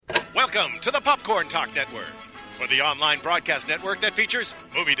Welcome to the Popcorn Talk Network, for the online broadcast network that features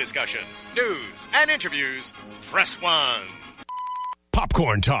movie discussion, news, and interviews. Press 1.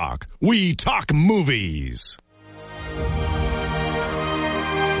 Popcorn Talk. We talk movies.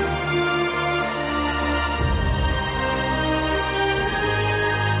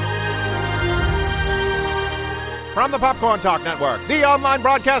 From the Popcorn Talk Network, the online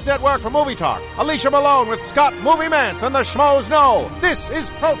broadcast network for movie talk, Alicia Malone with Scott Movie Mance and the Schmoes Know. This is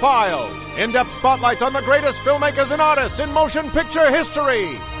Profiled. In-depth spotlights on the greatest filmmakers and artists in motion picture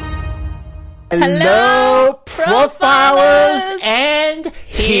history. Hello, Profilers, and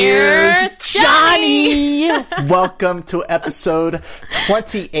here's Johnny. Welcome to episode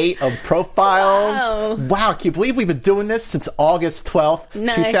 28 of Profiles. Wow, can you believe we've been doing this since August 12th,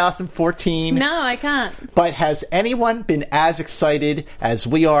 2014? No, I can't. But has anyone been as excited as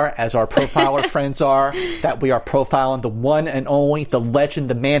we are, as our Profiler friends are, that we are profiling the one and only, the legend,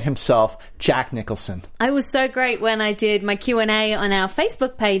 the man himself, Jack Nicholson? I was so great when I did my Q&A on our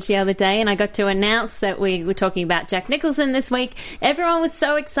Facebook page the other day, and I got to announce that we were talking about Jack Nicholson this week. Everyone was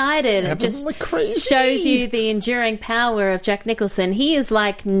so excited. It just shows you the enduring power of Jack Nicholson. He is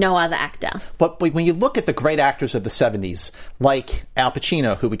like no other actor. But when you look at the great actors of the 70s, like Al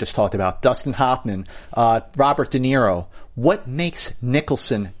Pacino, who we just talked about, Dustin Hoffman, Robert De Niro, what makes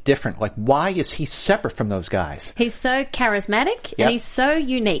Nicholson different? Like, why is he separate from those guys? He's so charismatic and he's so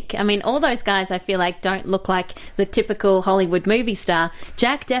unique. I mean, all those guys I feel like don't look like the typical Hollywood movie star.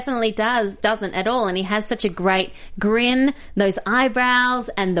 Jack definitely doesn't at all, and he has such a great grin, those eyebrows,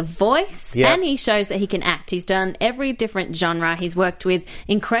 and the voice, and he shows that he can act. He's done every different genre. He's worked with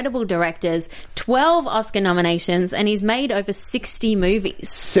incredible directors, 12 Oscar nominations, and he's made over 60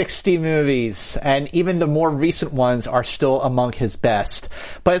 movies. 60 movies, and even the more recent ones are still among his best.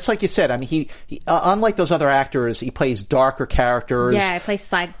 But it's like you said, I mean, he unlike those other actors, he plays darker characters. Yeah, he plays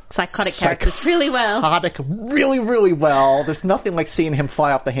psychotic characters really well. Really, really well. There's nothing like seeing him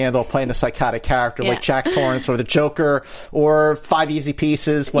fly off the handle playing a psychotic character like Jack Torrance or the Joker or Five Easy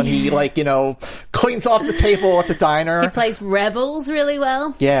Pieces when he, cleans off the table at the diner. He plays rebels really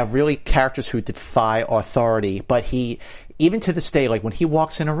well. Yeah, really characters who defy authority. But he, even to this day, like when he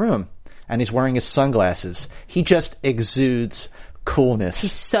walks in a room and he's wearing his sunglasses, he just exudes coolness.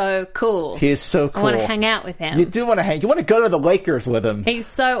 He's so cool. He is so cool. I want to hang out with him. You do want to hang. You want to go to the Lakers with him. He's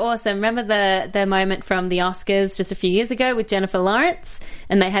so awesome. Remember the moment from the Oscars just a few years ago with Jennifer Lawrence?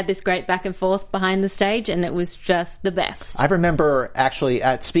 And they had this great back and forth behind the stage, and it was just the best. I remember, actually,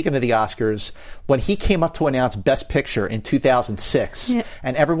 speaking of the Oscars, when he came up to announce Best Picture in 2006,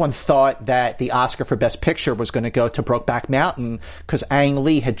 and everyone thought that the Oscar for Best Picture was going to go to Brokeback Mountain because Ang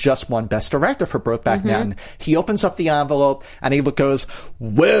Lee had just won Best Director for Brokeback Mountain. He opens up the envelope, and he goes,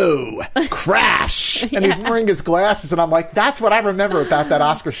 whoa, crash! And he's wearing his glasses, and I'm like, that's what I remember about that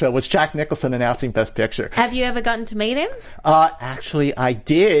Oscar show, was Jack Nicholson announcing Best Picture. Have you ever gotten to meet him? Actually, I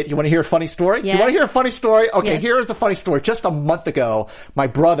did. You want to hear a funny story? Yeah. You want to hear a funny story? Okay, Here's a funny story. Just a month ago, my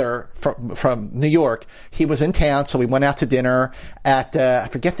brother from New York, he was in town, so we went out to dinner at, I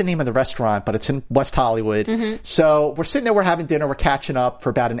forget the name of the restaurant, but it's in West Hollywood. So we're sitting there, we're having dinner, we're catching up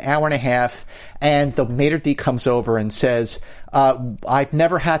for about an hour and a half, and the maitre d' comes over and says, I've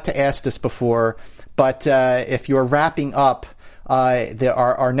never had to ask this before, but if you're wrapping up,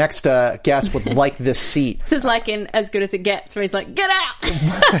 our next guest would like this seat. This is like in As Good as It Gets, where he's like, get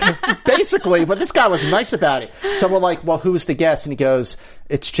out! Basically, but this guy was nice about it. So we're like, well, who's the guest? And he goes,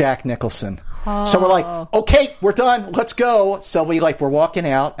 it's Jack Nicholson. So we're like, okay, we're done. Let's go. So we're walking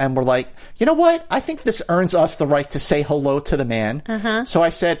out and we're like, you know what? I think this earns us the right to say hello to the man. So I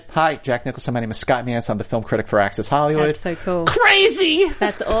said, hi, Jack Nicholson. My name is Scott Mance. I'm the film critic for Access Hollywood. That's so cool. Crazy!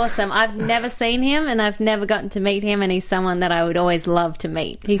 That's awesome. I've never seen him and I've never gotten to meet him, and he's someone that I would always love to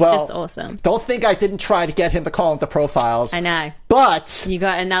meet. He's just awesome. Don't think I didn't try to get him to call into Profiles. I know. But you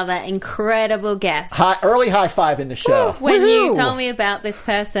got another incredible guest. Early high five in the show. When you told me about this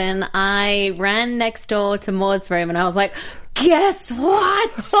person, I ran next door to Maud's room and I was like, guess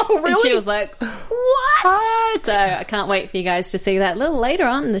what? Oh, really? And she was like, what? So I can't wait for you guys to see that a little later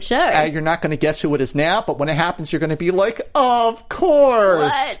on in the show. You're not going to guess who it is now, but when it happens, you're going to be like, of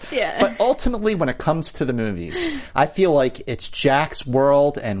course. What? Yeah. But ultimately, when it comes to the movies, I feel like it's Jack's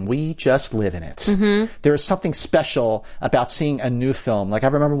world and we just live in it. There is something special about seeing a new film. Like I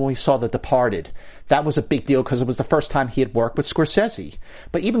remember when we saw The Departed. That was a big deal because it was the first time he had worked with Scorsese.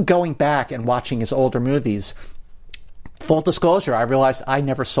 But even going back and watching his older movies, full disclosure, I realized I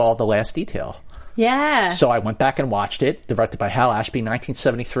never saw The Last Detail. Yeah. So I went back and watched it, directed by Hal Ashby,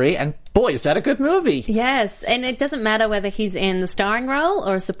 1973, and boy, is that a good movie. Yes, and it doesn't matter whether he's in the starring role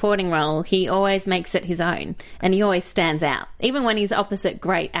or a supporting role, he always makes it his own, and he always stands out, even when he's opposite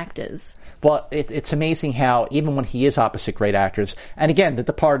great actors. Well, it's amazing how, even when he is opposite great actors, and again, The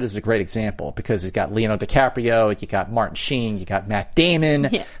Departed is a great example, because he's got Leonardo DiCaprio, you got Martin Sheen, you got Matt Damon,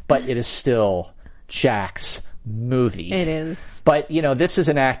 but it is still Jack's movie. It is. But, this is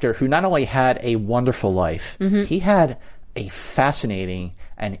an actor who not only had a wonderful life, he had a fascinating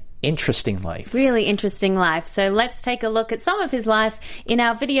and interesting life. Really interesting life. So let's take a look at some of his life in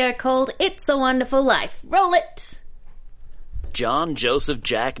our video called It's a Wonderful Life. Roll it! John Joseph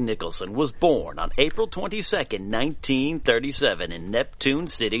Jack Nicholson was born on April 22nd, 1937 in Neptune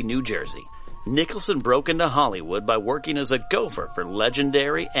City, New Jersey. Nicholson broke into Hollywood by working as a gopher for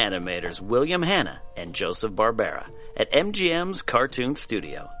legendary animators William Hanna and Joseph Barbera at MGM's Cartoon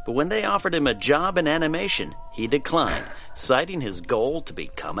Studio. But when they offered him a job in animation, he declined, citing his goal to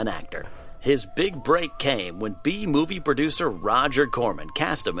become an actor. His big break came when B-movie producer Roger Corman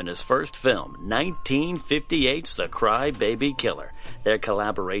cast him in his first film, 1958's The Cry-Baby Killer. Their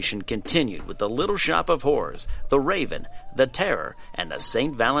collaboration continued with The Little Shop of Horrors, The Raven, The Terror, and The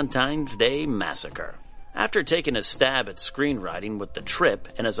St. Valentine's Day Massacre. After taking a stab at screenwriting with The Trip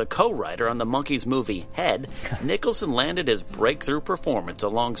and as a co-writer on the Monkees movie Head, Nicholson landed his breakthrough performance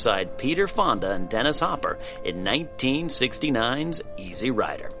alongside Peter Fonda and Dennis Hopper in 1969's Easy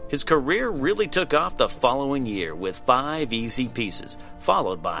Rider. His career really took off the following year with 5 Easy Pieces,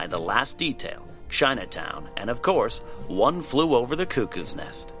 followed by The Last Detail, Chinatown, and of course, One Flew Over the Cuckoo's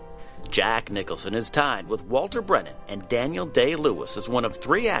Nest. Jack Nicholson is tied with Walter Brennan and Daniel Day-Lewis as one of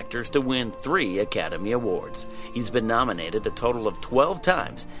 3 actors to win 3 Academy Awards. He's been nominated a total of 12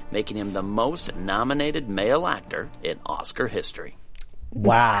 times, making him the most nominated male actor in Oscar history.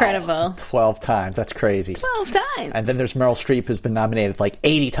 Wow. Incredible. 12 times. That's crazy. 12 times. And then there's Meryl Streep, who's been nominated like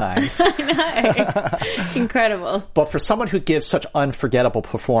 80 times. I know. Incredible. But for someone who gives such unforgettable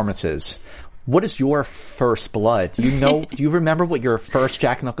performances, what is your first blood? Do you remember what your first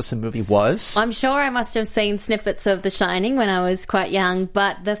Jack Nicholson movie was? I'm sure I must have seen snippets of The Shining when I was quite young,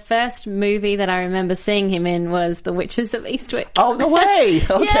 but the first movie that I remember seeing him in was The Witches of Eastwick. Oh, no way!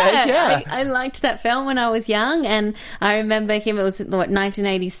 Okay, yeah. I liked that film when I was young, and I remember him, it was,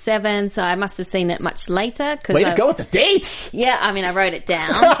 1987, so I must have seen it much later. Way to go with the dates! Yeah, I mean, I wrote it down.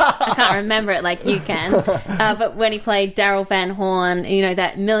 I can't remember it like you can. But when he played Daryl Van Horn,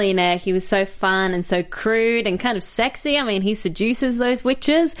 that millionaire, he was so fun and so crude and kind of sexy. I mean, he seduces those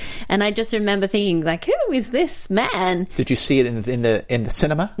witches, and I just remember thinking, like, who is this man? Did you see it in the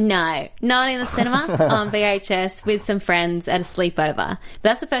cinema? No, not in the cinema. On VHS with some friends at a sleepover. But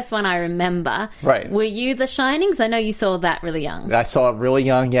that's the first one I remember. Right. Were you The Shinings? I know you saw that really young. I saw it really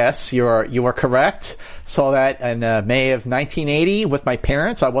young. Yes, you are correct. Saw that in May of 1980 with my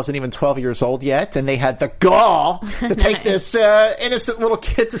parents. I wasn't even 12 years old yet, and they had the gall to take this innocent little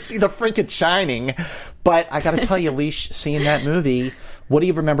kid to see the freaking Shining. But I got to tell you, Leash, seeing that movie, what do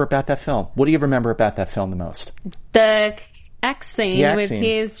you remember about that film? What do you remember about that film the most? The axe scene with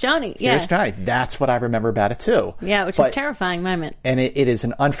Here's Johnny. Yeah. Here's Johnny. That's what I remember about it too. Yeah, which is a terrifying moment. And it is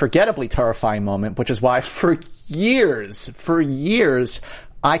an unforgettably terrifying moment, which is why for years,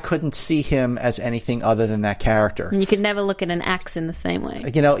 I couldn't see him as anything other than that character. And you could never look at an axe in the same way.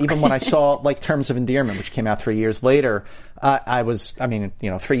 Even when I saw Terms of Endearment, which came out 3 years later,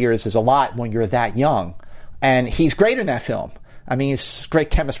 3 years is a lot when you're that young. And he's great in that film. I mean, it's great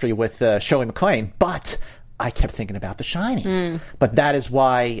chemistry with Shirley MacLaine, but I kept thinking about The Shining. But that is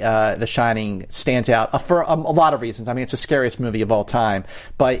why The Shining stands out for a lot of reasons. I mean, it's the scariest movie of all time,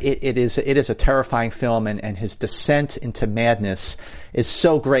 but it is a terrifying film, and his descent into madness is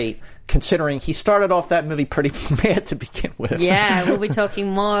so great, considering he started off that movie pretty mad to begin with. Yeah, we'll be talking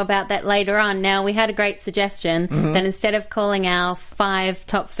more about that later on. Now, we had a great suggestion that instead of calling our 5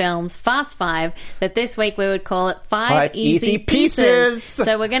 top films Fast 5, that this week we would call it 5 Easy Pieces.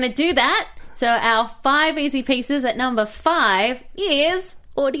 So we're going to do that. So our 5 easy pieces at number 5 is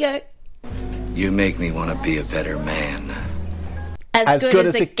audio. You make me want to be a better man. As good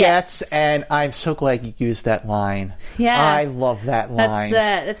as it gets. And I'm so glad you used that line. Yeah. I love that line.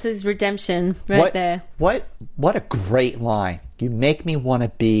 That's his redemption there. What a great line. You make me want to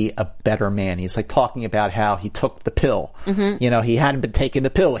be a better man. He's like talking about how he took the pill. He hadn't been taking the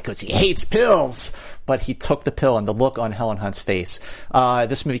pill because he hates pills, but he took the pill, and the look on Helen Hunt's face.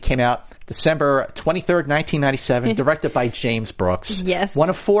 This movie came out December 23rd, 1997, directed by James Brooks. Yes. One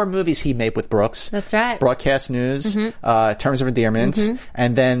of 4 movies he made with Brooks. That's right. Broadcast News, Terms of Endearment,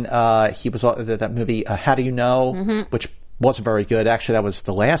 and then he was that movie, How Do You Know, which wasn't very good. Actually, that was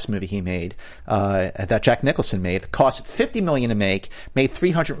the last movie he made, that Jack Nicholson made. It cost $50 million to make, made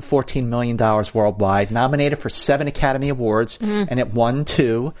 $314 million worldwide, nominated for 7 Academy Awards, and it won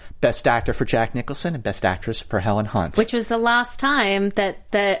 2, Best Actor for Jack Nicholson and Best Actress for Helen Hunt. Which was the last time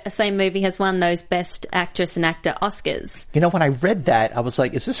that the same movie has won those Best Actress and Actor Oscars. You know, when I read that, I was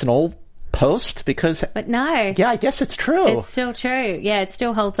like, is this an old post? But no. Yeah, I guess it's true. It's still true. Yeah, it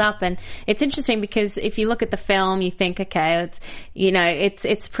still holds up. And it's interesting because if you look at the film, you think, okay,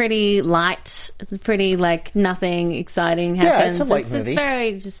 it's pretty light, pretty like nothing exciting happens. Yeah, it's a light movie. It's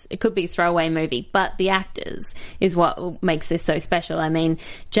very it could be a throwaway movie, but the actors is what makes this so special. I mean,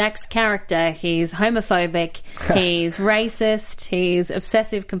 Jack's character, he's homophobic, he's racist, he's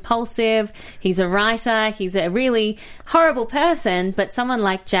obsessive compulsive, he's a writer, he's a really horrible person, but someone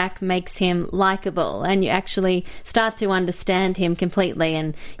like Jack makes him likable, and you actually start to understand him completely,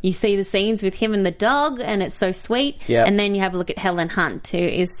 and you see the scenes with him and the dog, and it's so sweet. Yep. And then you have a look at Helen Hunt, who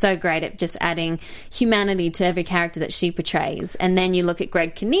is so great at just adding humanity to every character that she portrays. And then you look at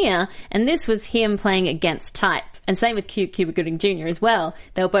Greg Kinnear, and this was him playing against type. And same with Cuba Gooding Jr. as well.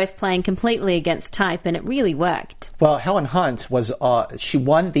 They were both playing completely against type, and it really worked. Well, Helen Hunt she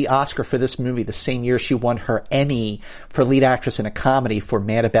won the Oscar for this movie the same year she won her Emmy for lead actress in a comedy for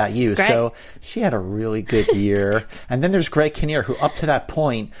Mad About You. So she had a really good year. And then there's Greg Kinnear, who up to that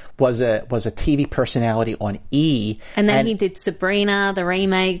point was a TV personality on E. And then he did Sabrina, the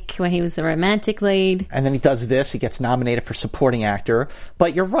remake, where he was the romantic lead. And then he does this. He gets nominated for supporting actor.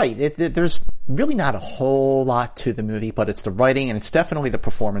 But you're right. There's really not a whole lot to the movie, but it's the writing and it's definitely the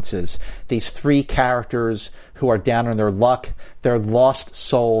performances. These 3 characters who are down on their luck, they're lost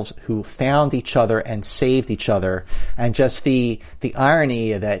souls who found each other and saved each other. And just the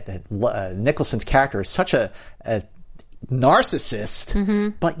irony that Nicholson's character is such a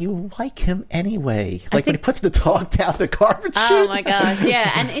narcissist, but you like him anyway. Like when he puts the dog down the garbage chute. Oh my gosh,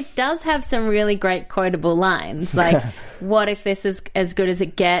 yeah. And it does have some really great quotable lines. Like, what if this is as good as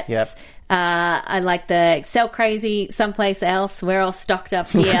it gets? Yep. I like the sell crazy someplace else. We're all stocked up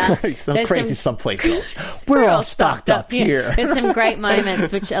here. Sell crazy someplace else. We're all stocked up here. There's some great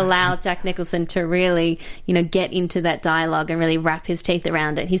moments which allow Jack Nicholson to really, get into that dialogue and really wrap his teeth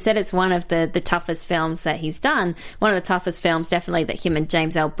around it. He said it's one of the toughest films that he's done. One of the toughest films definitely that him and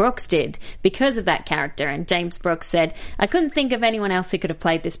James L. Brooks did because of that character. And James Brooks said, I couldn't think of anyone else who could have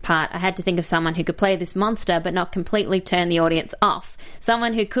played this part. I had to think of someone who could play this monster but not completely turn the audience off.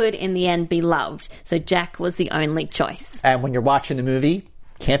 Someone who could, in the end, be loved. So Jack was the only choice. And when you're watching the movie,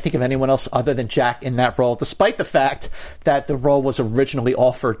 can't think of anyone else other than Jack in that role, despite the fact that the role was originally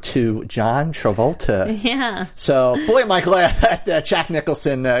offered to John Travolta. Yeah. So, boy, am I glad that Jack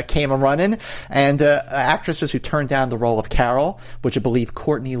Nicholson came a-running. And actresses who turned down the role of Carol, would you believe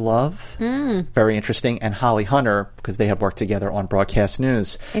Courtney Love? Very interesting. And Holly Hunter, because they had worked together on Broadcast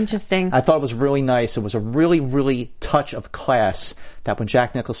News. Interesting. I thought it was really nice. It was a really, really touch of class that when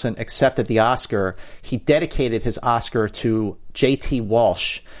Jack Nicholson accepted the Oscar, he dedicated his Oscar to J.T.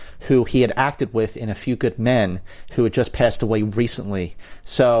 Walsh, who he had acted with in A Few Good Men, who had just passed away recently.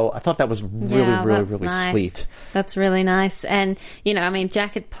 So I thought that was really nice. Sweet. That's really nice. And,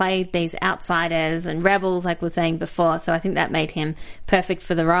 Jack had played these outsiders and rebels, like we were saying before, so I think that made him perfect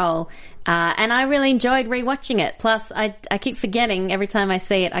for the role. And I really enjoyed rewatching it. Plus, I keep forgetting every time I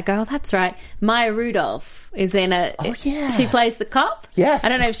see it, I go, oh, that's right, Maya Rudolph is in it. Oh, yeah. She plays the cop. Yes. I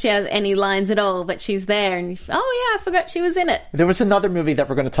don't know if she has any lines at all, but she's there. And I forgot she was in it. There was another movie that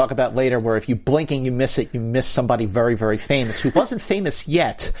we're going to talk about later where if you blink and you miss it, you miss somebody very, very famous who wasn't famous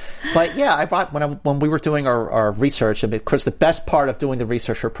yet. But yeah, I thought when we were doing our research, and of course the best part of doing the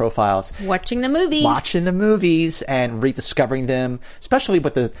research for Profiles, watching the movies and rediscovering them, especially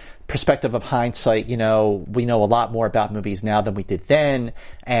with the perspective of hindsight. We know a lot more about movies now than we did then,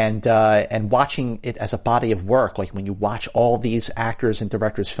 and watching it as a body of work, like when you watch all these actors and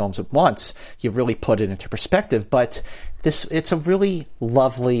directors' films at once, you really put it into perspective. But it's a really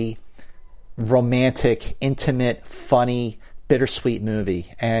lovely, romantic, intimate, funny, bittersweet movie.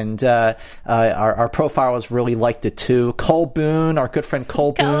 And our profilers really liked it too. Cole Boone, our good friend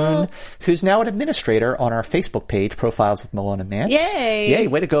Cole Boone, who's now an administrator on our Facebook page, Profiles with Malone and Mance. Yay,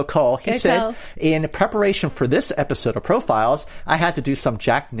 way to go, Cole. He said, in preparation for this episode of Profiles, I had to do some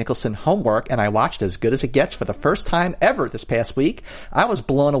Jack Nicholson homework, and I watched As Good as It Gets for the first time ever this past week. I was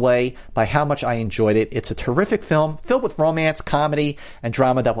blown away by how much I enjoyed it. It's a terrific film filled with romance, comedy, and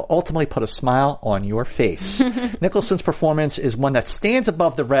drama that will ultimately put a smile on your face. Nicholson's performance is one that stands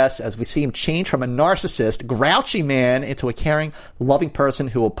above the rest as we see him change from a narcissist, grouchy man into a caring, loving person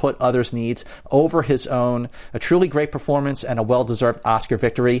who will put others' needs over his own. A truly great performance and a well-deserved Oscar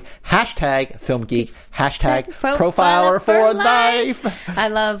victory. Hashtag Film Geek. Hashtag Profiler for Life. I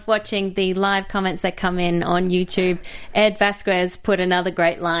love watching the live comments that come in on YouTube. Ed Vasquez put another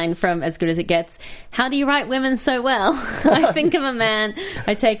great line from As Good As It Gets. How do you write women so well? I think of a man,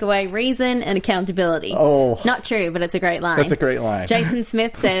 I take away reason and accountability. Oh. Not true, but it's a great line. That's a great line. Jason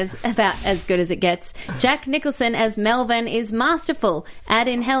Smith says about As Good As It Gets, Jack Nicholson as Melvin is masterful. Add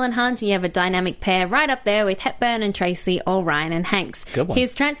in Helen Hunt and you have a dynamic pair right up there with Hepburn and Tracy or Ryan and Hanks. Good one.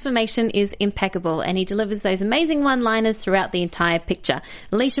 His transformation is impeccable and he delivers those amazing one-liners throughout the entire picture.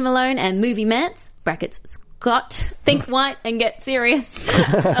 Alicia Malone and Movie Mance, brackets Scott, think white and get serious.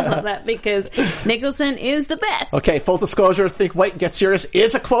 I love that because Nicholson is the best. Okay, full disclosure, Think White and Get Serious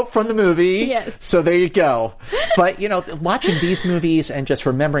is a quote from the movie. Yes. So there you go. But, watching these movies and just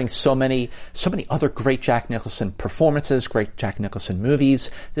remembering so many other great Jack Nicholson performances, great Jack Nicholson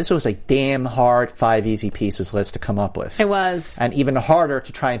movies, this was a damn hard 5 easy pieces list to come up with. It was. And even harder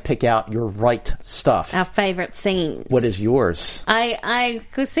to try and pick out your right stuff. Our favorite scenes. What is yours? I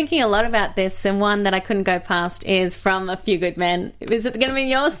was thinking a lot about this, and one that I couldn't go past is from A Few Good Men. Is it going to be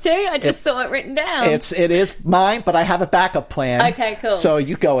yours too? I just saw it written down. It is mine, but I have a backup plan. Okay, cool. So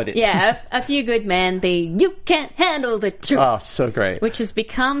you go with it. Yeah, A Few Good Men, the "You can't handle the truth." Oh, so great. Which has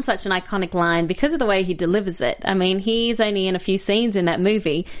become such an iconic line because of the way he delivers it. I mean, he's only in a few scenes in that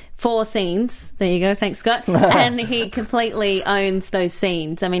movie. 4 scenes. There you go. Thanks, Scott. And he completely owns those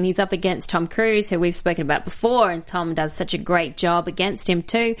scenes. I mean, he's up against Tom Cruise, who we've spoken about before, and Tom does such a great job against him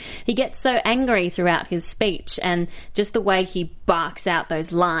too. He gets so angry throughout his speech, and just the way he barks out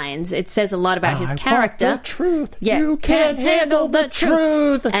those lines, it says a lot about his character. Want the truth. Yeah. You can't handle the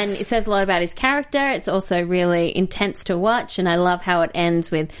truth. And it says a lot about his character. It's also really intense to watch, and I love how it ends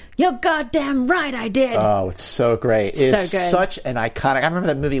with, "You're goddamn right, I did." Oh, it's so great. It's so good. Such an iconic... I remember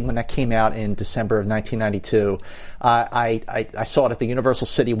that movie when that came out in December of 1992. I saw it at the Universal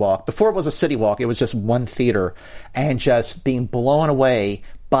City Walk. Before it was a City Walk, it was just one theater. And just being blown away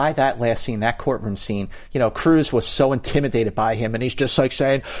by that last scene, that courtroom scene. Cruise was so intimidated by him, and he's just like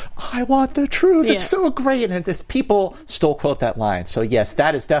saying, "I want the truth." Yeah. It's so great. And people still quote that line. So yes,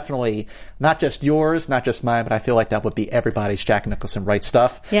 that is definitely not just yours, not just mine, but I feel like that would be everybody's Jack Nicholson right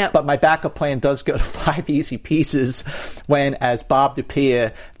stuff. Yep. But my backup plan does go to 5 easy pieces when, as Bob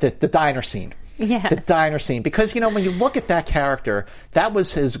Dupia, the diner scene. Yes. The diner scene. Because, when you look at that character, that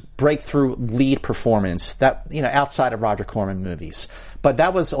was his breakthrough lead performance that, outside of Roger Corman movies. But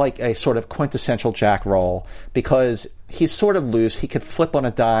that was like a sort of quintessential Jack role because he's sort of loose. He could flip on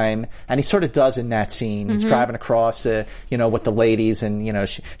a dime, and he sort of does in that scene. He's driving across, with the ladies, and,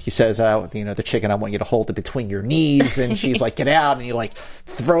 he says, the chicken, I want you to hold it between your knees. And she's like, get out. And he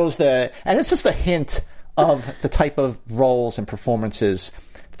throws and it's just a hint of the type of roles and performances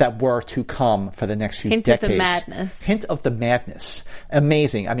that were to come for the next few decades. Hint of the madness. Hint of the madness.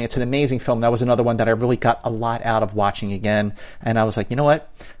 Amazing. I mean, it's an amazing film. That was another one that I really got a lot out of watching again. And I was like, you know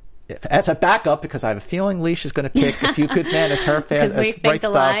what? As a backup, because I have a feeling Leisha's going to pick A Few Good Men as her fan, as right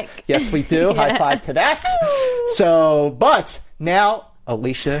stuff. Yes, we do. Yeah. High five to that. So, but now,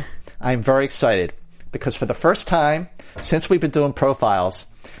 Alicia, I'm very excited because for the first time since we've been doing profiles,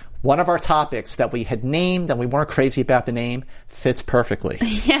 one of our topics that we had named and we weren't crazy about the name fits perfectly.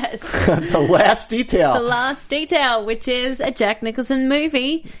 Yes. The Last Detail. The Last Detail, which is a Jack Nicholson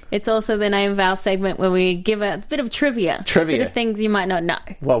movie. It's also the name of our segment where we give a bit of trivia. A bit of things you might not know.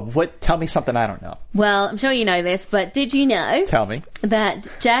 Well, tell me something I don't know. Well, I'm sure you know this, but did you know? Tell me. That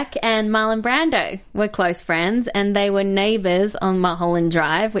Jack and Marlon Brando were close friends and they were neighbours on Mulholland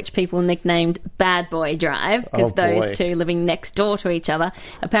Drive, which people nicknamed Bad Boy Drive because those two living next door to each other.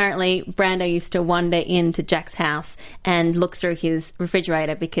 Apparently, Brando used to wander into Jack's house and look through his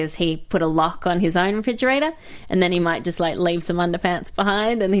refrigerator because he put a lock on his own refrigerator, and then he might just leave some underpants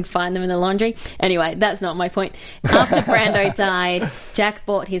behind and he'd find them in the laundry. Anyway, that's not my point. After Brando died, Jack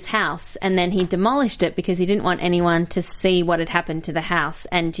bought his house and then he demolished it because he didn't want anyone to see what had happened to the house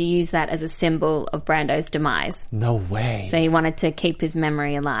and to use that as a symbol of Brando's demise. No way. So he wanted to keep his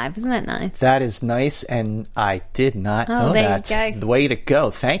memory alive. Isn't that nice? That is nice, and I did not know that. There you go. The way to go.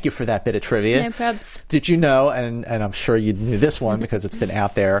 Thank you for that bit of trivia. No probs. Did you know, and I'm sure you knew this one because it's been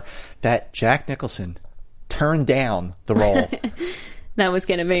out there, that Jack Nicholson turned down the role That was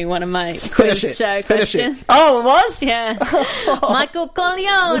going to be one of my Finish quiz show it. Finish questions. it. Oh, it was? Yeah. Michael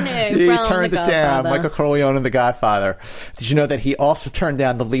Corleone He from turned The it down. Godfather. Michael Corleone in The Godfather. Did you know that he also turned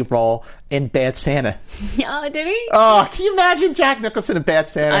down the lead role in Bad Santa? Oh, did he? Oh, can you imagine Jack Nicholson in Bad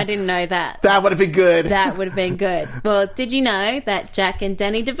Santa? I didn't know that. That would have been good. That would have been good. Well, did you know that Jack and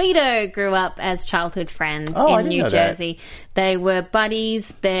Danny DeVito grew up as childhood friends I in didn't New know that. Jersey? They were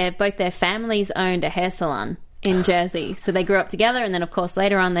buddies. Both their families owned a hair salon in Jersey. So they grew up together, and then, of course,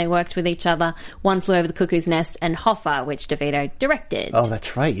 later on they worked with each other. One Flew Over the Cuckoo's Nest and Hoffa, which DeVito directed. Oh,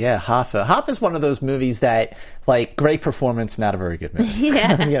 that's right. Yeah, Hoffa. Hoffa's one of those movies that, like, great performance, not a very good movie.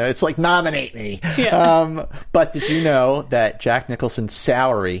 Yeah. You know, it's like, nominate me. Yeah. But did you know that Jack Nicholson's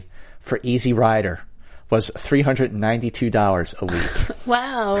salary for Easy Rider was $392 a week?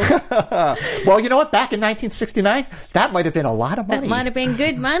 Wow. Well, you know what? Back in 1969, that might have been a lot of money. That might have been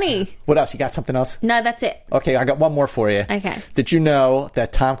good money. What else? You got something else? No, that's it. Okay, I got one more for you. Okay. Did you know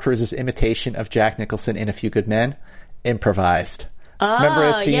that Tom Cruise's imitation of Jack Nicholson in A Few Good Men improvised? Oh, Remember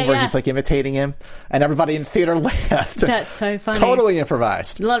that scene where yeah. he's like imitating him, and everybody in the theater laughed? That's so funny. Totally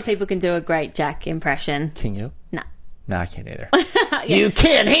improvised. A lot of people can do a great Jack impression. Can you? No. No, I can't either. You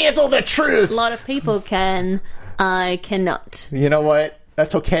can't handle the truth. A lot of people can. I cannot. You know what?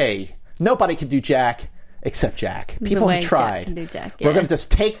 That's okay. Nobody can do Jack except Jack. People way have Jack tried. can do Jack, We're yeah. going to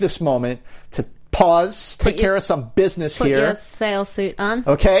just take this moment to pause, take care of some business Put here. your sail suit on.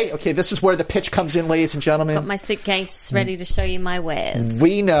 Okay, this is where the pitch comes in, ladies and gentlemen. Got my suitcase ready to show you my wares.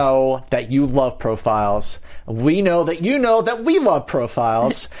 We know that you love profiles. We know that you know that we love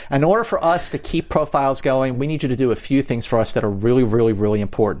profiles. In order for us to keep profiles going, we need you to do a few things for us that are really, really, really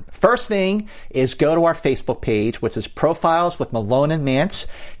important. First thing is go to our Facebook page, which is Profiles with Malone and Mance.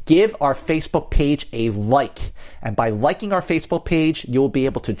 Give our Facebook page a like. And by liking our Facebook page, you'll be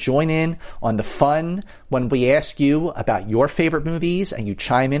able to join in on the fun when we ask you about your favorite movies and you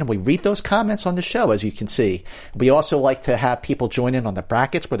chime in and we read those comments on the show, as you can see. We also like to have people join in on the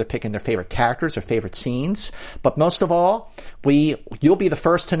brackets where they're picking their favorite characters or favorite scenes. But most of all, you'll be the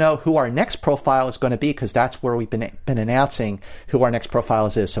first to know who our next profile is going to be, because that's where we've been announcing who our next profile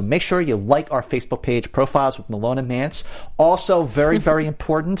is. So make sure you like our Facebook page, Profiles with Malone and Mance. Also, very, very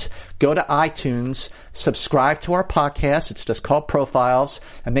important, go to iTunes, subscribe to our podcast. It's just called Profiles,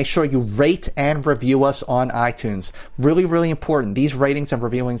 and make sure you rate and review us on iTunes. Really, really important. These ratings and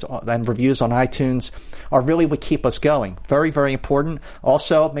reviews on iTunes are really what keep us going. Very, very important.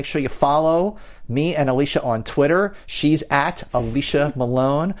 Also, make sure you follow me and Alicia on Twitter. She's at Alicia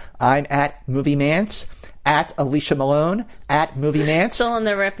Malone. I'm at Movie Mance. At Alicia Malone, at Movie Mance. Still on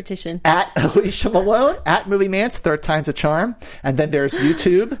the repetition. At Alicia Malone, at Movie Mance, third time's a charm. And then there's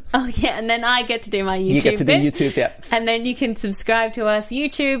YouTube. Oh, yeah, and then I get to do my YouTube You get to do bit. YouTube, yeah. And then you can subscribe to us,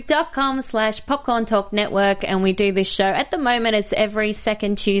 youtube.com/Popcorn Talk Network, and we do this show. At the moment, it's every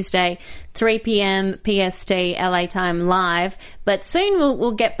second Tuesday, 3 p.m. PST, LA time live. But soon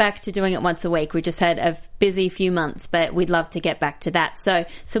we'll get back to doing it once a week. We just had a busy few months, but we'd love to get back to that. So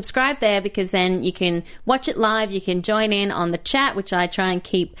subscribe there, because then you can watch it live. You can join in on the chat, which I try and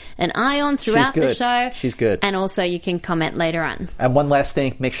keep an eye on throughout the show. She's good. And also you can comment later on. And one last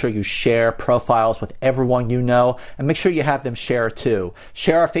thing, make sure you share Profiles with everyone you know, and make sure you have them share it too.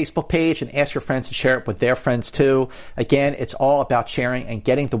 Share our Facebook page and ask your friends to share it with their friends too. Again, it's all about sharing and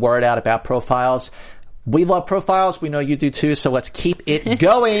getting the word out about Profiles. We love Profiles. We know you do too, so let's keep it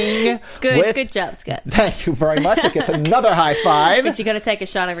going. Good job, Scott. Thank you very much. It gets another high five. But you got to take a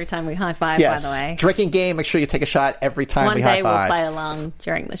shot every time we high five, Yes. by the way. Drinking game, make sure you take a shot every time we high five. One day we'll play along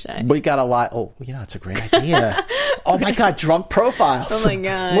during the show. We got a lot. Oh, it's a great idea. Oh my God, drunk profiles. Oh my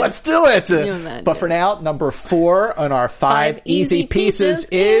God. Let's do it. Can you imagine? But for now, number 4 on our 5 easy pieces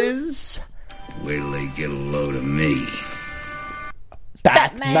is Wait till they get a load of me.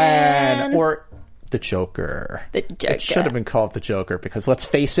 Batman. Or the Joker. The Joker. It should have been called the Joker, because let's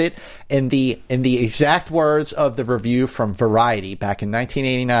face it, in the exact words of the review from Variety back in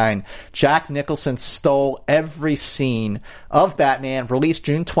 1989, Jack Nicholson stole every scene of Batman, released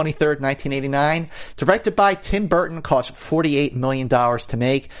June 23rd, 1989, directed by Tim Burton, cost $48 million to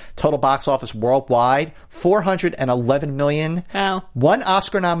make, total box office worldwide, $411 million. Wow. 1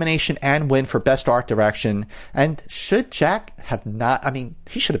 Oscar nomination and win for Best Art Direction. And should Jack have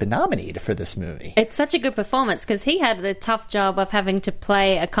he should have been nominated for this movie. It's such a good performance, because he had the tough job of having to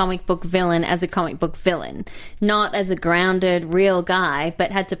play a comic book villain as a comic book villain, not as a grounded, real guy,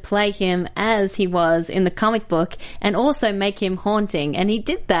 but had to play him as he was in the comic book and also make him haunting. And he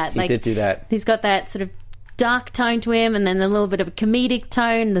did that. He did do that. He's got that sort of dark tone to him, and then a little bit of a comedic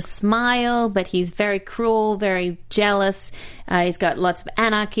tone, the smile, but he's very cruel, very jealous. He's got lots of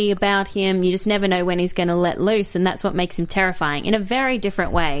anarchy about him. You just never know when he's going to let loose, and that's what makes him terrifying in a very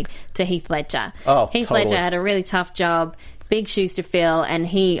different way to Heath Ledger. Heath Ledger had a really tough job, big shoes to fill, and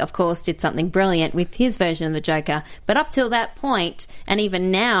he, of course, did something brilliant with his version of the Joker. But up till that point, and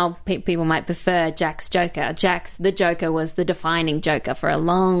even now, people might prefer Jack's Joker. The Joker was the defining Joker for a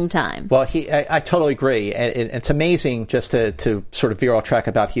long time. Well, I totally agree. And it's amazing just to sort of veer off track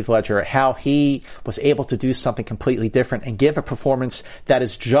about Heath Ledger, how he was able to do something completely different and give a performance that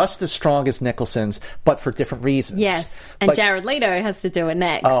is just as strong as Nicholson's, but for different reasons. Yes, and Jared Leto has to do it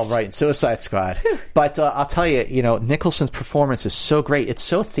next. Oh, right, Suicide Squad. But I'll tell you, Nicholson's performance is so great. It's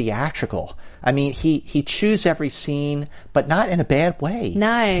so theatrical. I mean, he chews every scene, but not in a bad way.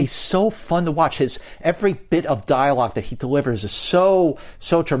 No. He's so fun to watch. Every bit of dialogue that he delivers is so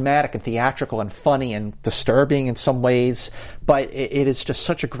dramatic and theatrical and funny and disturbing in some ways. But it is just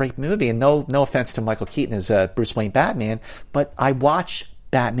such a great movie. And no offense to Michael Keaton as Bruce Wayne Batman, but I watch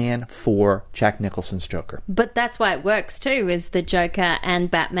Batman for Jack Nicholson's Joker. But that's why it works too, is the Joker and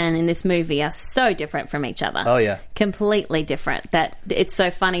Batman in this movie are so different from each other. Oh, yeah. Completely different. That it's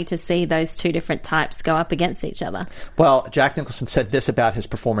so funny to see those two different types go up against each other. Well, Jack Nicholson said this about his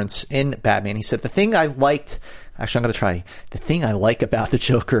performance in Batman. He said, the thing I like about the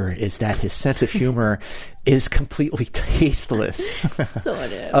Joker is that his sense of humor is completely tasteless. Sort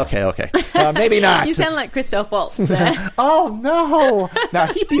of. Okay. Maybe not. You sound like Christoph Waltz there. Oh, no. Now,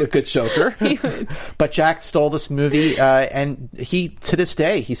 he'd be a good Joker. He would. But Jack stole this movie, and to this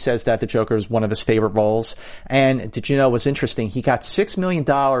day, he says that the Joker is one of his favorite roles. And did you know what's interesting? He got $6 million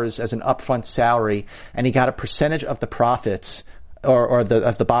as an upfront salary, and he got a percentage of the profits of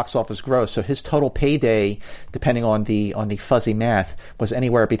the box office gross. So his total payday, depending on the fuzzy math, was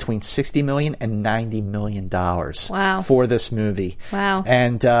anywhere between $60 million and $90 million. Wow. For this movie. Wow.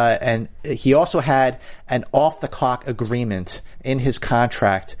 And he also had an off the clock agreement in his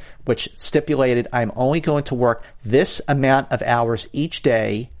contract, which stipulated, I'm only going to work this amount of hours each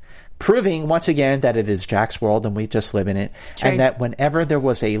day, proving once again that it is Jack's world and we just live in it. True. And that whenever there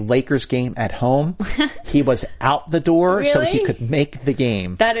was a Lakers game at home, he was out the door so he could make the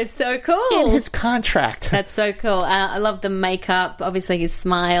game. That is so cool. In his contract. That's so cool. I love the makeup, obviously his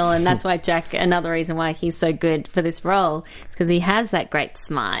smile, and that's why Jack, another reason why he's so good for this role, is because he has that great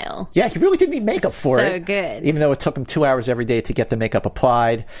smile. Yeah, he really didn't need makeup for it. So good. Even though it took him 2 hours every day to get the makeup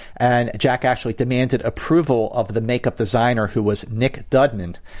applied. And Jack actually demanded approval of the makeup designer, who was Nick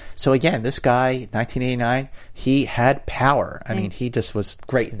Dudman. So again, this guy, 1989, he had power. I mean, he just was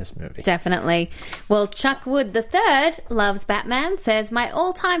great in this movie. Definitely. Well, Chuck Wood III loves Batman, says, my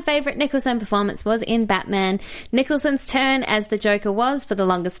all-time favourite Nicholson performance was in Batman. Nicholson's turn as the Joker was, for the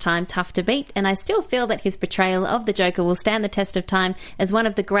longest time, tough to beat, and I still feel that his portrayal of the Joker will stand the test of time as one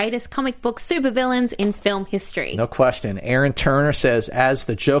of the greatest comic book supervillains in film history. No question. Aaron Turner says, as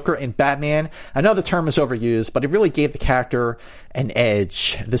the Joker in Batman, I know the term is overused, but it really gave the character an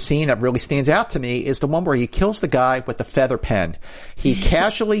edge. The scene that really stands out to me is the one where he kills the guy with the feather pen. He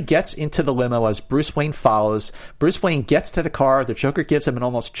casually gets into the limo as Bruce Wayne follows. Bruce Wayne gets to the car. The Joker gives him an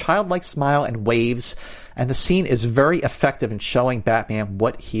almost childlike smile and waves. And the scene is very effective in showing Batman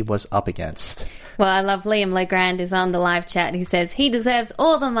what he was up against. Well, I love Liam Legrand is on the live chat. He says he deserves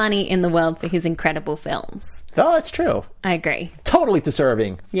all the money in the world for his incredible films. Oh, that's true. I agree. Totally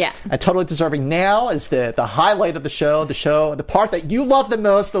deserving. Yeah. And totally deserving now is the highlight of the show, the part that you love the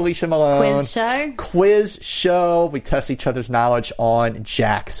most, Alicia Malone. Quiz show. We test each other's knowledge on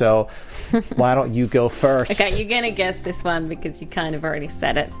Jack. So why don't you go first? Okay, you're going to guess this one because you kind of already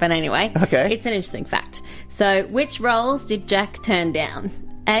said it. But anyway, okay. It's an interesting fact. So which roles did Jack turn down?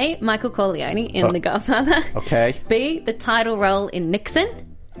 A, Michael Corleone in The Godfather. Okay. B, the title role in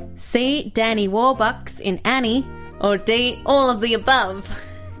Nixon. C, Danny Warbucks in Annie. Or D, all of the above.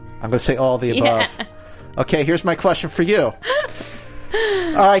 I'm going to say all of the above. Yeah. Okay, here's my question for you.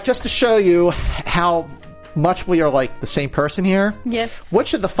 All right, just to show you how much we are like the same person here. Yes.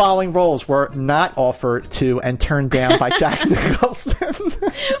 Which of the following roles were not offered to and turned down by Jack Nicholson?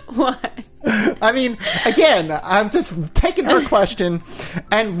 What? I mean, again, I'm just taking her question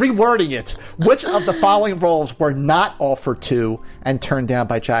and rewording it. Which of the following roles were not offered to and turned down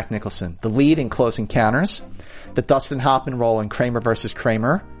by Jack Nicholson? The lead in Close Encounters, the Dustin Hoffman role in Kramer vs.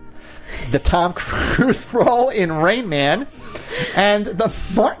 Kramer, the Tom Cruise role in Rain Man, and the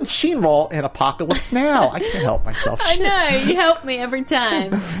Martin Sheen role in Apocalypse Now. I can't help myself. I know, you help me every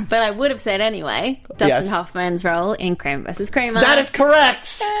time. But I would have said anyway, Dustin Hoffman's role in Kramer vs. Kramer. That is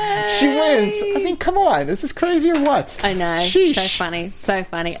correct! Yay! She wins. I mean, come on. This is crazy or what? I know. Sheesh. So funny. So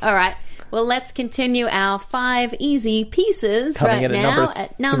funny. All right. Well, let's continue our 5 easy pieces Coming right in now.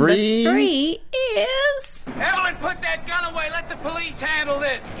 at Number three. 3 is... Evelyn, put that gun away. Let the police handle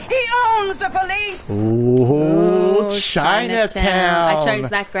this. He owns the police. Ooh, Chinatown. I chose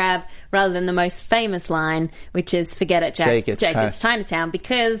that grab rather than the most famous line, which is "Forget it, Jake, it's Chinatown,"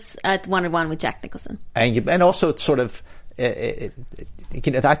 because I wanted one with Jack Nicholson. And also it's sort of, I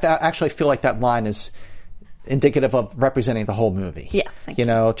actually feel like that line is indicative of representing the whole movie. Yes, thank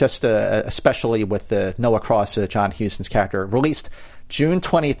you. Just especially with the Noah Cross, John Huston's character, released June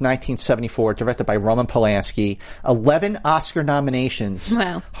 20th, 1974, directed by Roman Polanski. 11 Oscar nominations.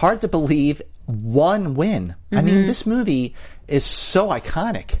 Wow. Hard to believe, 1 win. I mean, this movie is so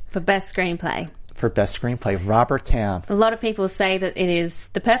iconic. For Best Screenplay. For Best Screenplay, Robert Towne. A lot of people say that it is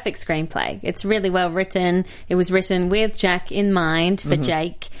the perfect screenplay. It's really well written. It was written with Jack in mind for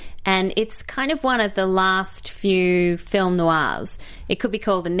Jake. And it's kind of one of the last few film noirs. It could be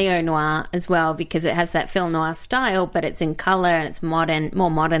called a neo-noir as well because it has that film noir style, but it's in colour and it's modern,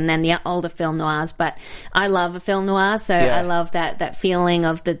 more modern than the older film noirs. But I love a film noir, so I love that feeling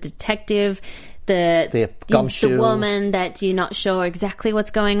of the detective, the gumshoe, the woman that you're not sure exactly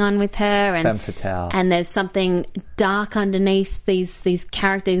what's going on with her, and femme fatale. And there's something dark underneath these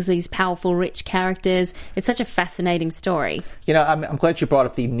characters, these powerful, rich characters. It's such a fascinating story. I'm glad you brought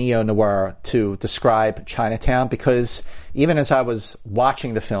up the neo-noir to describe Chinatown, because even as I was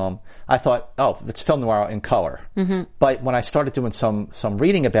watching the film, I thought, oh, it's film noir in color. But when I started doing some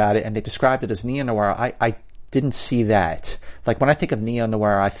reading about it and they described it as neo-noir, I didn't see that. Like, when I think of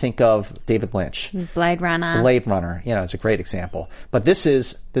neo-noir, I think of David Lynch. Blade Runner. It's a great example. But this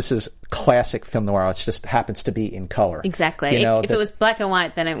is classic film noir. It just happens to be in color. Exactly. If it was black and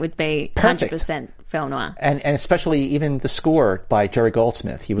white, then it would be perfect. 100% film noir. And especially even the score by Jerry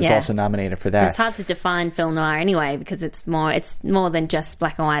Goldsmith. He was also nominated for that. It's hard to define film noir anyway, because it's more than just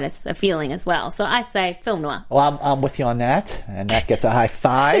black and white. It's a feeling as well. So I say film noir. Well, I'm with you on that, and that gets a high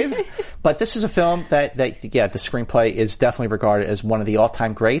 5. But this is a film that the screenplay is definitely regarded as one of the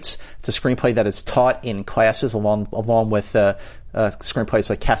all-time greats. It's a screenplay that is taught in classes along with screenplays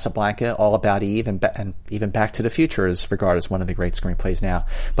like Casablanca, All About Eve, and even Back to the Future is regarded as one of the great screenplays now.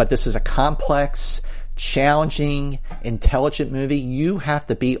 But this is a complex, challenging, intelligent movie. You have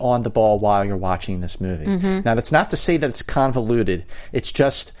to be on the ball while you're watching this movie. Now, that's not to say that it's convoluted.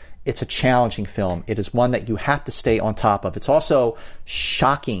 It's a challenging film. It is one that you have to stay on top of. It's also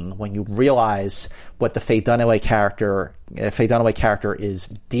shocking when you realize what the Faye Dunaway character is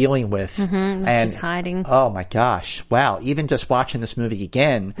dealing with. And she's hiding. Oh my gosh. Wow. Even just watching this movie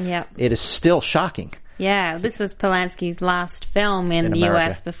again, it is still shocking. Yeah, this was Polanski's last film in the America.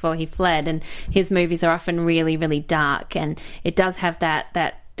 US before he fled, and his movies are often really, really dark, and it does have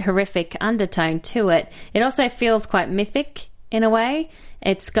that horrific undertone to it. It also feels quite mythic in a way.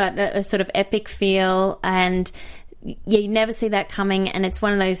 It's got a sort of epic feel, and you never see that coming, and it's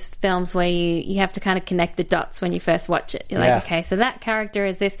one of those films where you have to kind of connect the dots when you first watch it. You're like, okay, so that character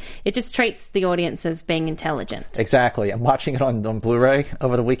is this. It just treats the audience as being intelligent. Exactly. I'm watching it on Blu-ray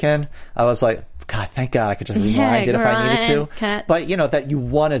over the weekend. I was like, God, thank God I could just rewind it if I needed to. Cut. But, that you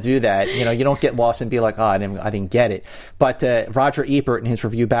want to do that. You don't get lost and be like, oh, I didn't get it. But Roger Ebert, in his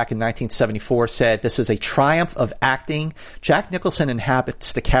review back in 1974, said, this is a triumph of acting. Jack Nicholson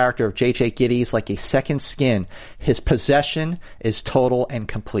inhabits the character of J.J. Gittes like a second skin. His possession is total and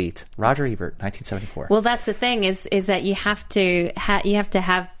complete. Roger Ebert, 1974. Well, that's the thing is that you have to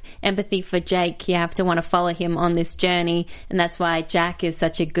have empathy for Jake. You have to want to follow him on this journey, and that's why Jack is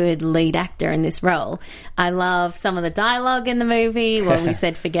such a good lead actor in this role. I love some of the dialogue in the movie. Well, we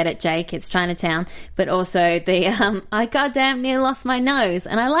said, forget it, Jake, it's Chinatown. But also the, I goddamn near lost my nose,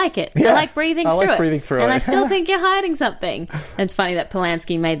 and I like it. I like breathing through it. And I still think you're hiding something. And it's funny that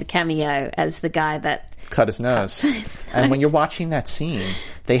Polanski made the cameo as the guy that cut his nose. And when you're watching that scene,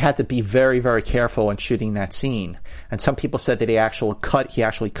 they had to be very, very careful in shooting that scene. And some people said that he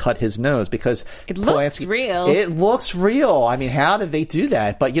actually cut his nose because it looks real. It looks real. I mean, how did they do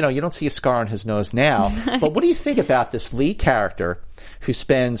that? But you don't see a scar on his nose now. But what do you think about this lead character who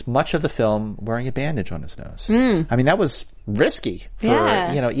spends much of the film wearing a bandage on his nose? I mean, that was risky for,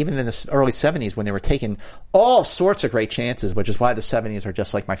 even in the early 70s when they were taking all sorts of great chances, which is why the 70s are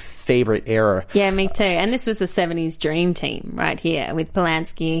just like my favorite era. Yeah, me too. And this was the 70s dream team right here with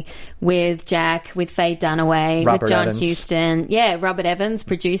Polanski, with Jack, with Faye Dunaway, with John Huston. Yeah, Robert Evans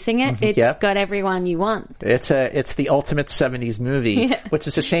producing it. It's got everyone you want. It's the ultimate 70s movie, which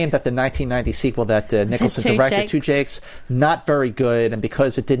is a shame that the 1990 sequel that Nicholson directed, Two Jakes, not very good. And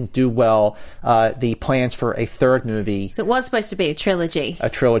because it didn't do well, the plans for a third movie. So it was supposed to be a trilogy.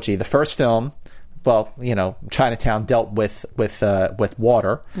 The first film, well, you know, Chinatown dealt with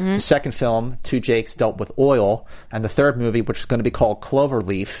water. The second film, Two Jakes, dealt with oil. And the third movie, which is going to be called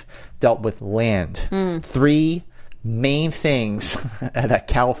Cloverleaf, dealt with land. 3 main things that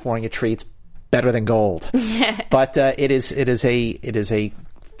California treats better than gold. But it is a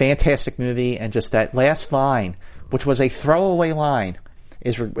fantastic movie, and just that last line, which was a throwaway line,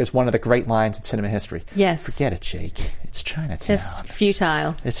 is one of the great lines in cinema history. Yes. Forget it, Jake. It's Chinatown. Just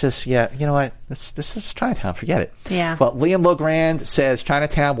futile. It's just, you know what? This is Chinatown. Forget it. Yeah. But Liam Logrand says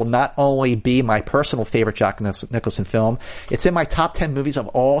Chinatown will not only be my personal favorite Jack Nicholson film, it's in my top 10 movies of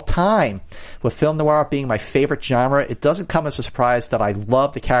all time. With film noir being my favorite genre, it doesn't come as a surprise that I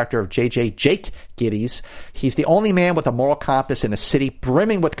love the character of J.J. Jake Gittes. He's the only man with a moral compass in a city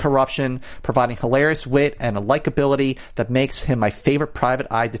brimming with corruption, providing hilarious wit and a likability that makes him my favorite private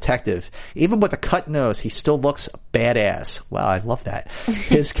eye detective. Even with a cut nose, he still looks badass. Wow, I love that.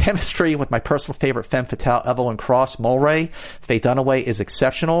 His chemistry with my personal favorite femme fatale, Evelyn Cross Mulray, Faye Dunaway, is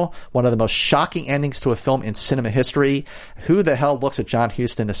exceptional. One of the most shocking endings to a film in cinema history. Who the hell looks at John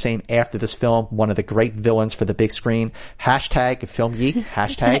Huston the same after this film? One of the great villains for the big screen. Hashtag Film Geek.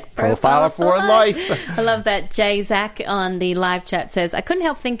 Hashtag Profiler for Life. I love that. Jay Zach on the live chat says, I couldn't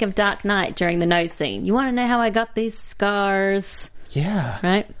help think of Dark Knight during the nose scene. You want to know how I got these scars? Yeah.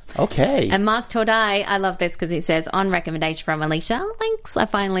 Right? Okay. And Mark Tordai, I love this because he says, on recommendation from Alicia, thanks, I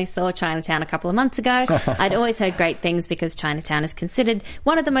finally saw Chinatown a couple of months ago. I'd always heard great things because Chinatown is considered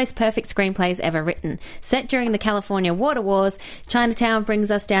one of the most perfect screenplays ever written. Set during the California water wars, Chinatown brings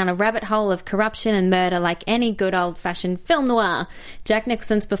us down a rabbit hole of corruption and murder like any good old-fashioned film noir. Jack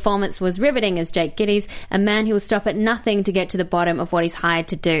Nicholson's performance was riveting as Jake Gittes, a man who will stop at nothing to get to the bottom of what he's hired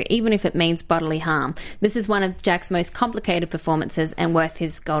to do, even if it means bodily harm. This is one of Jack's most complicated performances and worth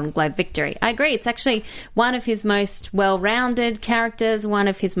his Golden Globe victory. I agree. It's actually one of his most well-rounded characters, one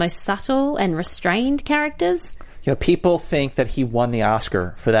of his most subtle and restrained characters. You know, people think that he won the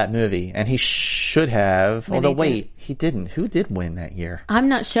Oscar for that movie, and he should have. Really although, wait, he didn't. Who did win that year? I'm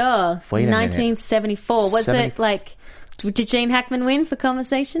not sure. Wait a minute. 1974. Was it like... Did Gene Hackman win for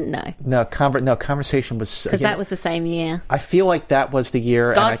Conversation? No. Conversation was... Because that was the same year. I feel like that was the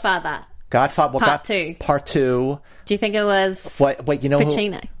year... Godfather. Part 2. Part 2. Do you think it was wait, you know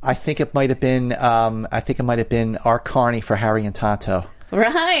Pacino? I think it might have been Art Carney for Harry and Tonto.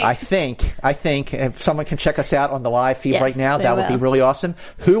 Right. I think if someone can check us out on the live feed right now, that would be will. really awesome.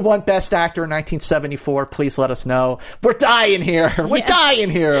 Who won Best Actor in 1974? Please let us know. We're dying here. We're dying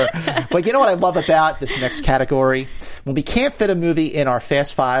here. But you know what I love about this next category? When we can't fit a movie in our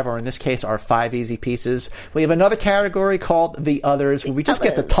Fast Five, or in this case, our 5 easy pieces, we have another category called The Others, where we just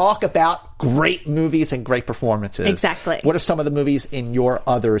get to talk about great movies and great performances. Exactly. What are some of the movies in your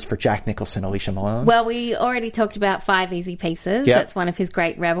Others for Jack Nicholson, Alicia Malone? Well, we already talked about 5 Easy Pieces. Yep. That's one of his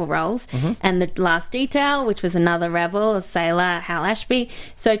great Rebel roles. And The Last Detail, which was another Rebel, a sailor, Hal Ashby.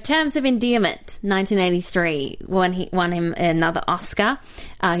 So Terms of Endearment, 1983, won him another Oscar,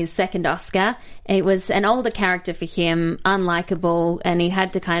 his second Oscar. It was an older character for him, unlikable, and he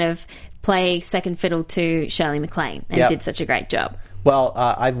had to kind of play second fiddle to Shirley MacLaine, and did such a great job. Well,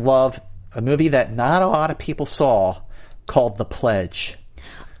 I love a movie that not a lot of people saw called The Pledge.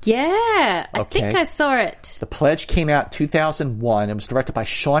 Yeah, I think I saw it. The Pledge came out in 2001. It was directed by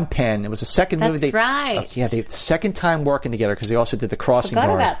Sean Penn. It was the second movie. That's right. The second time working together, because they also did The Crossing Guard.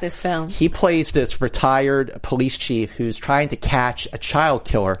 Forgot about this film. He plays this retired police chief who's trying to catch a child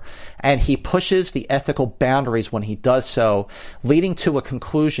killer, and he pushes the ethical boundaries when he does so, leading to a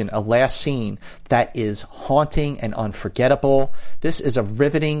conclusion, a last scene that is haunting and unforgettable. This is a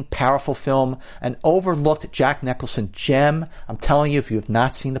riveting, powerful film, an overlooked Jack Nicholson gem. I'm telling you, if you have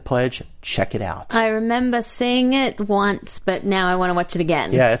not seen The Pledge, check it out. I remember seeing it once, but now I want to watch it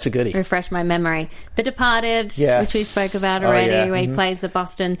again. Yeah, it's a goodie. Refresh my memory. The Departed, which we spoke about already, where he plays the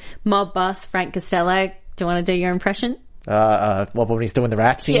Boston mob boss, Frank Costello. Do you want to do your impression? Well, when he's doing the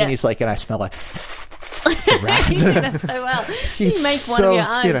rat scene, he's like, and I smell like rat. You do that so well. You make one of your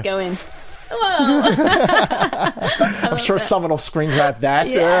eyes go in. I'm sure someone will screen grab that.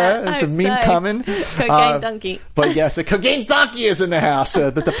 It's a meme coming. Cocaine Donkey. But yes, the Cocaine Donkey is in the house. The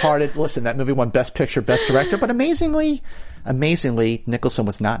Departed. Listen, that movie won Best Picture, Best Director, but amazingly, Nicholson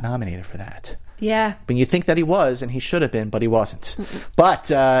was not nominated for that. Yeah. But you think that he was, and he should have been, but he wasn't.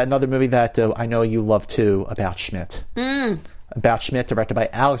 But another movie that I know you love too, About Schmidt. about Schmidt, directed by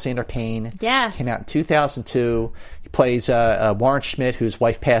Alexander Payne. Yes. Came out in 2002. He plays Warren Schmidt, whose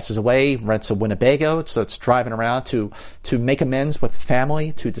wife passes away, rents a Winnebago, so it's driving around to make amends with the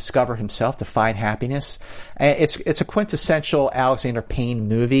family, to discover himself, to find happiness. And it's a quintessential Alexander Payne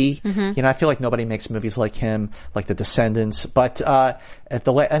movie. You know, I feel like nobody makes movies like him, like The Descendants. But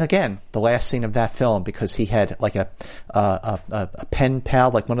and again, the last scene of that film, because he had like a pen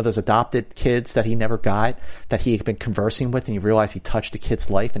pal, like one of those adopted kids that he never got, that he had been conversing with, and you realize he touched a kid's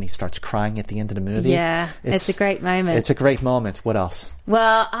life, and he starts crying at the end of the movie. Yeah, it's a great moment. It's a great moment. What else?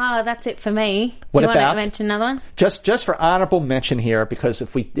 Well, that's it for me. What Do you about, want to mention another one? Just for honorable mention here, because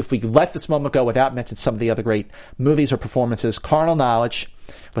if we let this moment go without mentioning some of the other great movies or performances, Carnal Knowledge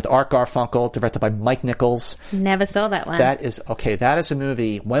with Art Garfunkel, directed by Mike Nichols. Never saw that one. That is a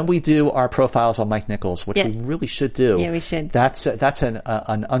movie. When we do our profiles on Mike Nichols, which we really should do. Yeah, we should. That's an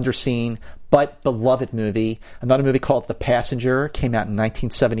underseen but beloved movie. Another movie called The Passenger came out in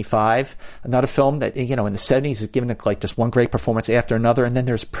 1975. Another film that, you know, in the 70s is given like just one great performance after another. And then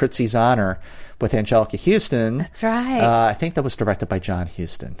there's Prizzi's Honor with Angelica Houston. That's right. I think that was directed by John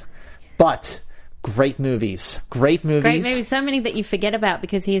Huston. But great movies. Great movies. So many that you forget about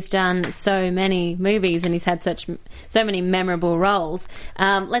because he's done so many movies and he's had so many memorable roles.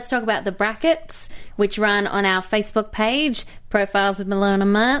 Let's talk about the brackets, which run on our Facebook page, Profiles with Malone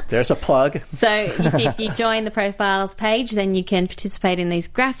and Mance. There's a plug. So if you join the Profiles page, then you can participate in these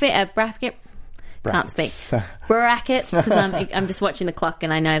brackets. Can't speak. Brackets, because I'm just watching the clock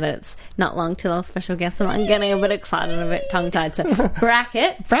and I know that it's not long till our special guest, and I'm getting a bit excited and a bit tongue-tied. So,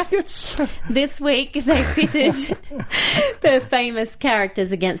 brackets. This week, they pitted the famous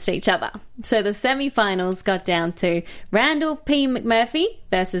characters against each other. So the semi-finals got down to Randall P. McMurphy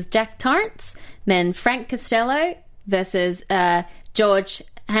versus Jack Torrance, then Frank Costello versus George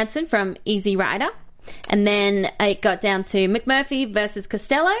Hansen from Easy Rider, and then it got down to McMurphy versus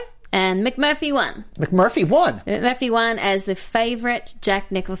Costello. And McMurphy won. McMurphy won as the favourite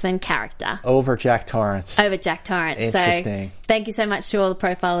Jack Nicholson character. Over Jack Torrance. Interesting. So, thank you so much to all the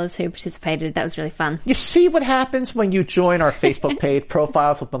profilers who participated. That was really fun. You see what happens when you join our Facebook page,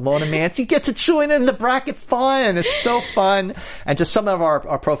 Profiles with Malone and Mance? You get to join in the bracket fun. It's so fun. And just some of our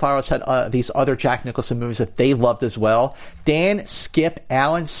profilers had these other Jack Nicholson movies that they loved as well. Dan Skip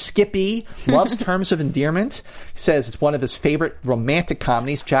Allen, Skippy, loves Terms of Endearment. He says it's one of his favorite romantic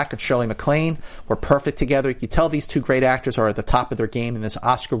comedies. Jack and Shirley MacLaine were perfect together. You can tell these two great actors are at the top of their game in this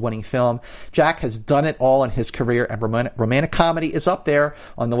Oscar-winning film. Jack has done it all in his career, and romantic comedy is up there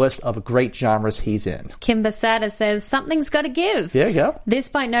on the list of great genres he's in. Kim Basada says, Something's Gotta Give. There you go. This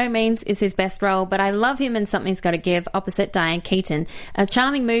by no means is his best role, but I love him in Something's Gotta Give opposite Diane Keaton. A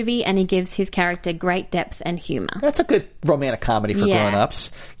charming movie, and he gives his character great depth and humor. That's a good romantic comedy for grown-ups.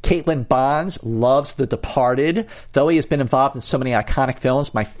 Caitlin Bonds loves The Departed. Though he has been involved in so many iconic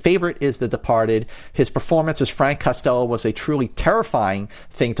films, my favorite is The Departed. His performance as Frank Costello was a truly terrifying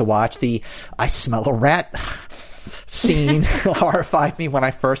thing to watch. The I smell a rat scene horrified me when I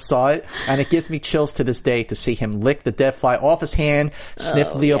first saw it, and it gives me chills to this day to see him lick the dead fly off his hand,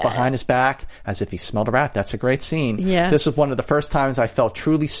 sniff Leo behind his back as if he smelled a rat. That's a great scene. Yeah. This was one of the first times I felt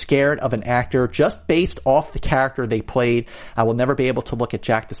truly scared of an actor just based off the character they played. I will never be able to look at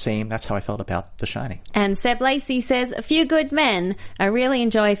Jack the same. That's how I felt about The Shining. And Seb Lacey says, A Few Good Men. I really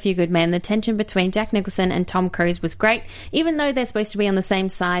enjoy A Few Good Men. The tension between Jack Nicholson and Tom Cruise was great. Even though they're supposed to be on the same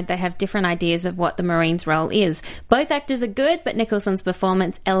side, they have different ideas of what the Marine's role is. Both actors are good, but Nicholson's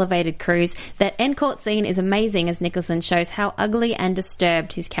performance elevated Cruise. That end court scene is amazing as Nicholson shows how ugly and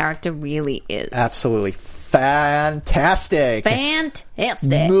disturbed his character really is. Absolutely fantastic.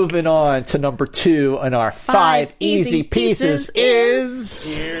 Moving on to number 2 on our 5 easy pieces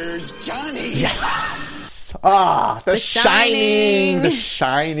is... Here's Johnny. Yes. The Shining. The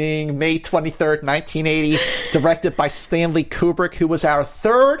Shining, May 23rd, 1980, directed by Stanley Kubrick, who was our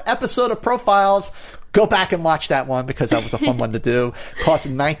 3rd episode of Profiles. Go back and watch that one because that was a fun one to do. Cost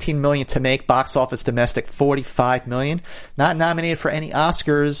 $19 million to make. Box office domestic $45 million. Not nominated for any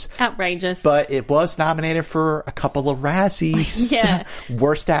Oscars. Outrageous. But it was nominated for a couple of Razzies. Yeah.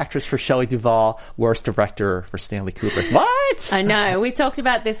 Worst actress for Shelley Duvall. Worst director for Stanley Kubrick. What? I know. We talked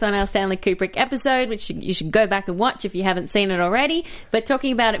about this on our Stanley Kubrick episode, which you should go back and watch if you haven't seen it already. But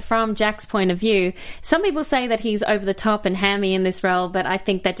talking about it from Jack's point of view, some people say that he's over the top and hammy in this role, but I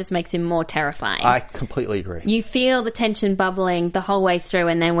think that just makes him more terrifying. I completely agree. You feel the tension bubbling the whole way through,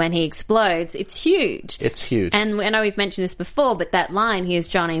 and then when he explodes, it's huge. It's huge. And I know we've mentioned this before, but that line, "Here's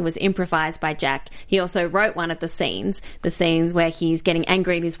Johnny," was improvised by Jack. He also wrote one of the scenes where he's getting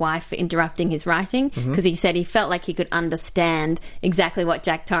angry at his wife for interrupting his writing, because he said he felt like he could understand exactly what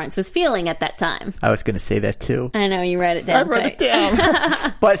Jack Torrance was feeling at that time. I was going to say that too. I know, you wrote it down. I wrote it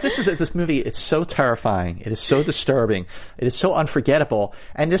down. But this movie, it's so terrifying. It is so disturbing. It is so unforgettable.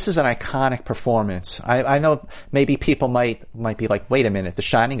 And this is an iconic performance. I know maybe people might be like, wait a minute, The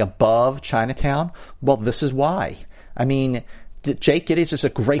Shining above Chinatown? Well, this is why. I mean, Jake Gittes is a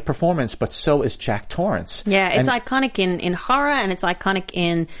great performance, but so is Jack Torrance. Yeah, it's iconic in horror, and it's iconic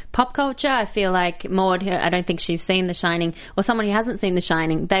in pop culture. I feel like Maud, I don't think she's seen The Shining, or someone who hasn't seen The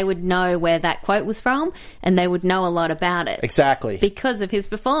Shining, they would know where that quote was from, and they would know a lot about it. Exactly. Because of his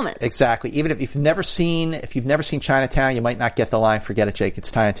performance. Exactly. Even if you've never seen Chinatown, you might not get the line, "Forget it, Jake,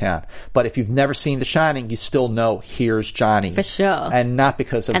 it's Chinatown." But if you've never seen The Shining, you still know, "Here's Johnny." For sure. And not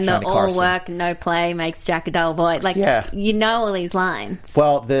because of Johnny Carson. And the all work, no play makes Jack a dull boy. You know all these lines.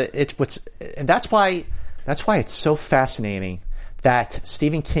 Well, that's why it's so fascinating that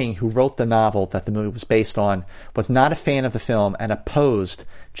Stephen King, who wrote the novel that the movie was based on, was not a fan of the film and opposed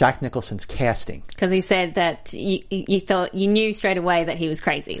Jack Nicholson's casting. Because he said that you knew straight away that he was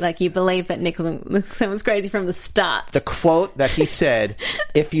crazy. Like, you believed that Nicholson was crazy from the start. The quote that he said,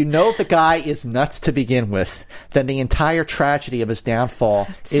 "If you know the guy is nuts to begin with, then the entire tragedy of his downfall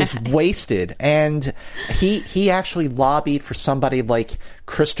is wasted." And he actually lobbied for somebody like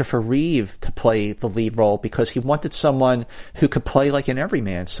Christopher Reeve to play the lead role because he wanted someone who could play like an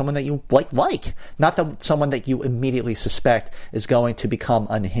everyman, someone that you like, not someone that you immediately suspect is going to become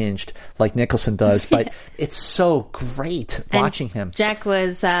unhinged like Nicholson does. But it's so great watching him. Jack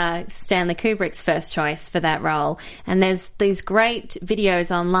was Stanley Kubrick's first choice for that role, and there's these great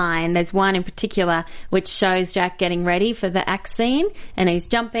videos online. There's one in particular which shows Jack getting ready for the axe scene, and he's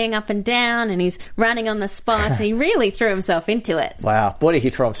jumping up and down and he's running on the spot. He really threw himself into it. Wow, boy, did he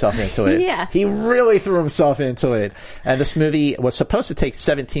throw himself into it. Yeah. He really threw himself into it. And this movie was supposed to take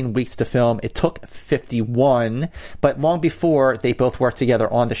 17 weeks to film. It took 51, but long before they both worked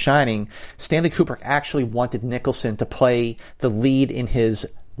together on The Shining, Stanley Kubrick actually wanted Nicholson to play the lead in his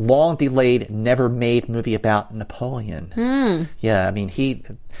long-delayed, never-made movie about Napoleon. Yeah, I mean, you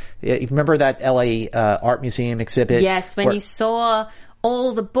remember that LA Art Museum exhibit? Yes, when you saw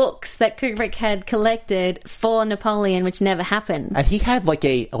all the books that Kubrick had collected for Napoleon, which never happened. And he had like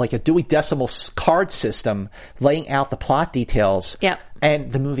a Dewey Decimal card system laying out the plot details. Yep.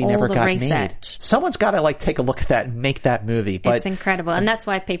 And the movie never got made. Someone's got to take a look at that and make that movie. But it's incredible. And that's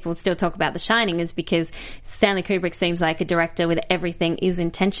why people still talk about The Shining, is because Stanley Kubrick seems like a director with everything is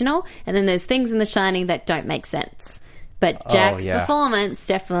intentional. And then there's things in The Shining that don't make sense. But Jack's performance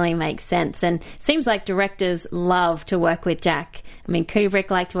definitely makes sense, and seems like directors love to work with Jack. I mean, Kubrick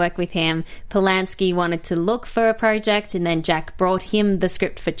liked to work with him. Polanski wanted to look for a project, and then Jack brought him the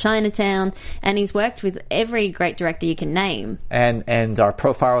script for Chinatown, and he's worked with every great director you can name. And our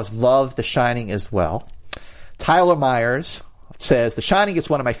profilers love The Shining as well. Tyler Myers says, "The Shining is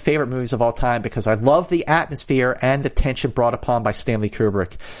one of my favorite movies of all time because I love the atmosphere and the tension brought upon by Stanley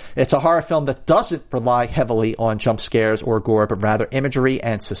Kubrick. It's a horror film that doesn't rely heavily on jump scares or gore, but rather imagery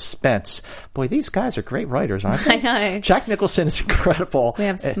and suspense." Boy, these guys are great writers, aren't they? I know. Jack Nicholson is incredible. We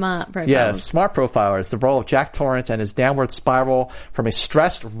have smart profilers. Yeah, smart profilers. The role of Jack Torrance and his downward spiral from a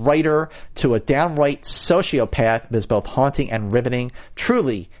stressed writer to a downright sociopath is both haunting and riveting.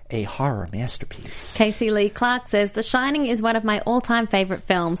 Truly a horror masterpiece. Casey Lee Clark says, "The Shining is one of my all-time favorite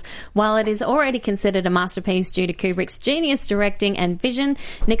films. While it is already considered a masterpiece due to Kubrick's genius directing and vision,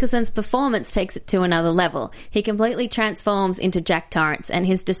 Nicholson's performance takes it to another level. He completely transforms into Jack Torrance, and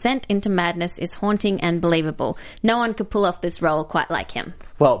his descent into madness is haunting and believable. No one could pull off this role quite like him."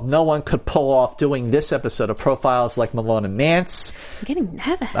 Well, no one could pull off doing this episode of Profiles like Malone and Mance. I'm getting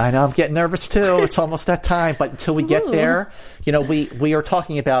nervous. I know, I'm getting nervous too. It's almost that time. But until we get there, we are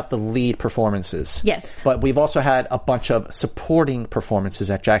talking about the lead performances. Yes. But we've also had a bunch of supporting performances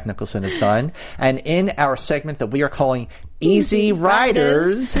that Jack Nicholson has done. And in our segment that we are calling Easy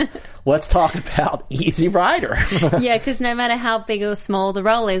Riders, let's talk about Easy Rider. Yeah, because no matter how big or small the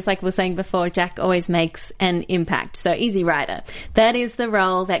role is, like we were saying before, Jack always makes an impact. So Easy Rider, that is the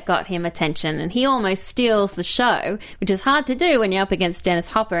role that got him attention, and he almost steals the show, which is hard to do when you're up against Dennis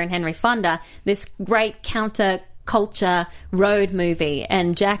Hopper and Henry Fonda, this great counter culture road movie,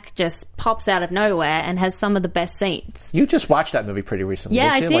 and Jack just pops out of nowhere and has some of the best scenes. You just watched that movie pretty recently,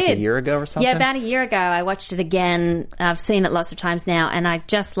 Yeah, didn't you? I did. Like a year ago or something? Yeah, about a year ago. I watched it again. I've seen it lots of times now, and I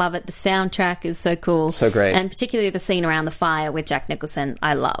just love it. The soundtrack is so cool. So great. And particularly the scene around the fire with Jack Nicholson,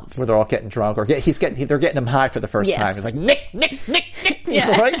 I love. Where they're all getting drunk, or they're getting him high for the first Yes. time. He's like, Nick,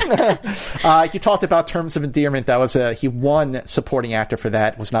 Yeah. right? You talked about Terms of Endearment. That was he won supporting actor for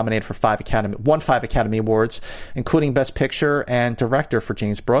that. Was nominated for 5 Academy Awards, including Best Picture and Director for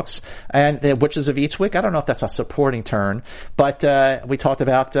James Brooks and Witches of Eastwick. I don't know if that's a supporting turn, but we talked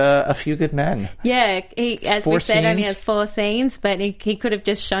about A Few Good Men. Yeah, as 4 we said, only scenes. has 4 scenes, but he could have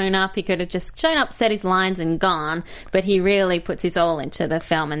just shown up. He could have just shown up, said his lines, and gone. But he really puts his all into the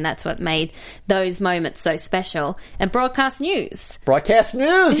film, and that's what made those moments so special. And Broadcast News. Broadcast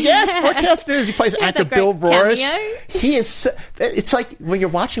News, yes, Broadcast News. He plays Yeah, Anchor that great Bill Rorish. cameo. He is. It's like when you're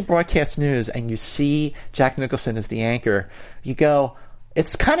watching Broadcast News and you see Jack Nicholson as the anchor, you go,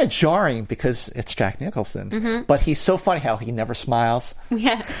 it's kind of jarring because it's Jack Nicholson, Mm-hmm. but he's so funny how he never smiles.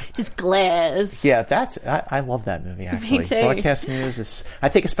 Yeah, just glares. Yeah, I love that movie, actually. too. Broadcast News is, I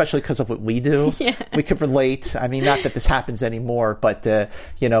think especially because of what we do, Yeah. we could relate. I mean, not that this happens anymore, but,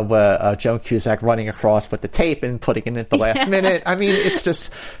 Joan Cusack running across with the tape and putting it in at the last minute. I mean, it's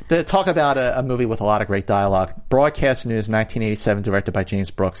just, talk about a movie with a lot of great dialogue. Broadcast News, 1987, directed by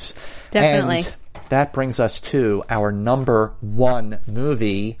James Brooks. Definitely. And that brings us to our number 1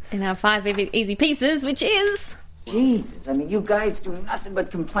 movie. In our 5 easy pieces, which is... Jesus, I mean, you guys do nothing but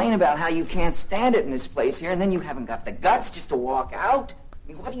complain about how you can't stand it in this place here, and then you haven't got the guts just to walk out? I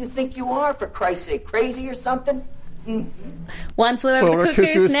mean, what do you think you are, for Christ's sake, crazy or something? One Flew Over the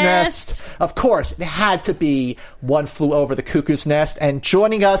Cuckoo's Nest. Of course, it had to be One Flew Over the Cuckoo's Nest. And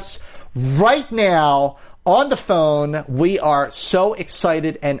joining us right now on the phone, we are so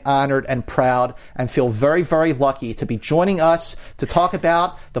excited and honored and proud and feel very, very lucky to be joining us to talk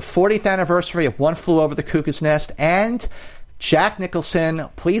about the 40th anniversary of One Flew Over the Cuckoo's Nest and Jack Nicholson.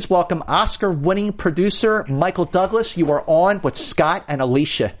 Please welcome Oscar-winning producer Michael Douglas. You are on with Scott and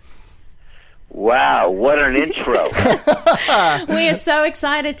Alicia. Wow, what an intro. We are so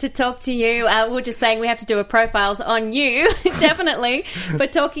excited to talk to you. We're just saying we have to do a profiles on you, definitely.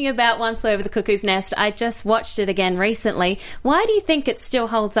 But talking about One Flew Over the Cuckoo's Nest, I just watched it again recently. Why do you think it still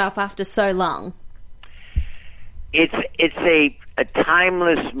holds up after so long? It's a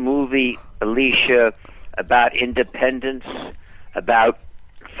timeless movie, Alicia, about independence, about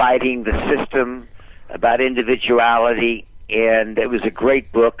fighting the system, about individuality, and it was a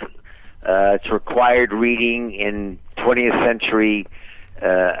great book. It's required reading in 20th century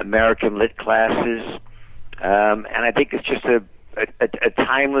American lit classes. And I think it's just a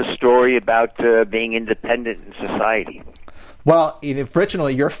timeless story about being independent in society. Well,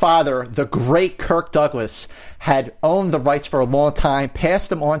 originally, your father, the great Kirk Douglas, had owned the rights for a long time,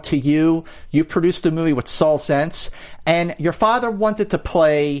 passed them on to you. You produced a movie with Saul Zaentz, and your father wanted to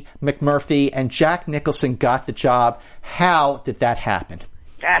play McMurphy, and Jack Nicholson got the job. How did that happen?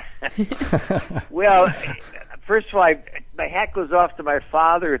 Well, first of all, my hat goes off to my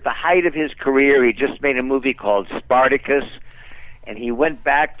father. At the height of his career, he just made a movie called Spartacus, and he went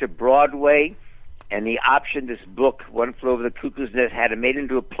back to Broadway, and he optioned this book, One Flew Over the Cuckoo's Nest, had it made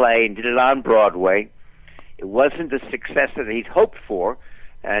into a play, and did it on Broadway. It wasn't the success that he'd hoped for,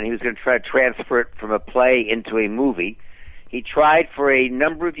 and he was going to try to transfer it from a play into a movie. He tried for a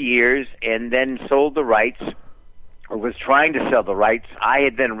number of years and then sold the rights, or was trying to sell the rights. I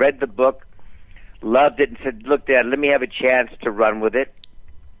had then read the book, loved it, and said, look, Dad, let me have a chance to run with it.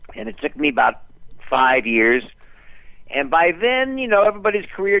 And it took me about 5 years. And by then, everybody's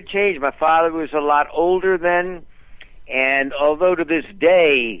career changed. My father was a lot older then, and although to this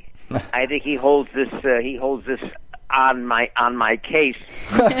day, I think he holds this on my case,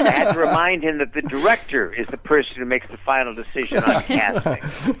 I had to remind him that the director is the person who makes the final decision on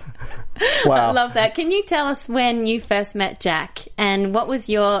casting. Wow. I love that. Can you tell us when you first met Jack and what was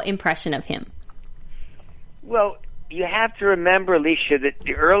your impression of him? Well, you have to remember, Alicia, that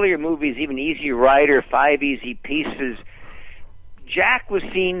the earlier movies, even Easy Rider, 5 Easy Pieces, Jack was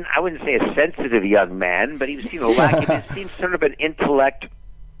seen, I wouldn't say a sensitive young man, but he was seen seen sort of an intellect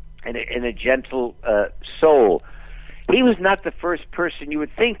and a gentle soul. He was not the first person you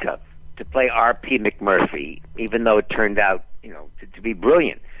would think of to play R.P. McMurphy, even though it turned out, to be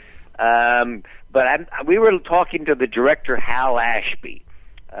brilliant. But we were talking to the director, Hal Ashby.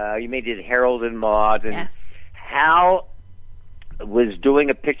 You may did Harold and Maude, and Yes. Hal was doing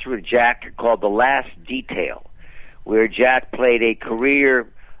a picture with Jack called The Last Detail, where Jack played a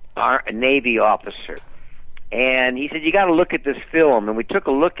career Navy officer. And he said, you got to look at this film. And we took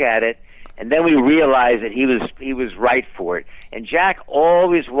a look at it, And then we realized that he was right for it. And Jack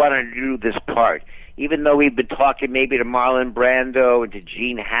always wanted to do this part, even though we'd been talking maybe to Marlon Brando and to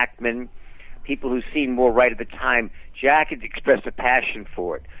Gene Hackman, people who seemed more right at the time. Jack had expressed a passion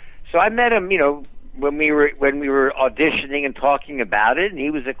for it. So I met him, when we were auditioning and talking about it, and he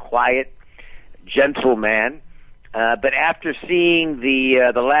was a quiet, gentle man. But after seeing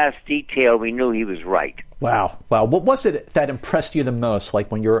the last detail, we knew he was right. Wow. What was it that impressed you the most?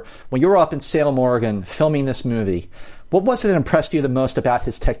 Like when you're up in Salem, Oregon, filming this movie, what was it that impressed you the most about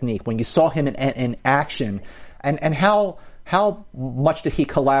his technique when you saw him in action, and how much did he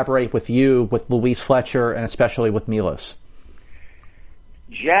collaborate with you, with Louise Fletcher, and especially with Milos?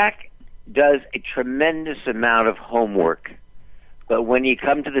 Jack does a tremendous amount of homework, but when you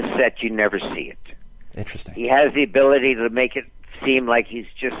come to the set, you never see it. Interesting. He has the ability to make it seem like he's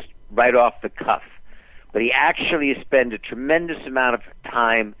just right off the cuff, but he actually spends a tremendous amount of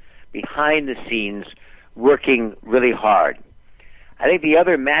time behind the scenes working really hard. I think the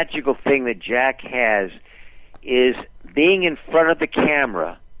other magical thing that Jack has is being in front of the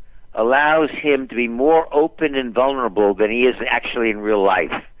camera allows him to be more open and vulnerable than he is actually in real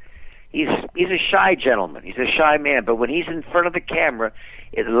life. He's a shy gentleman. He's a shy man, but when he's in front of the camera,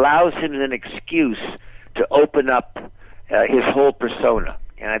 it allows him an excuse to open up his whole persona.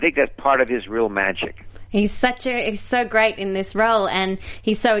 And I think that's part of his real magic. He's so great in this role, and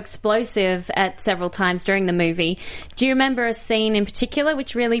he's so explosive at several times during the movie. Do you remember a scene in particular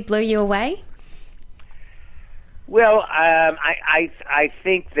which really blew you away? Well, I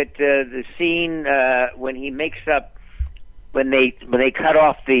think that the scene when he makes up when they cut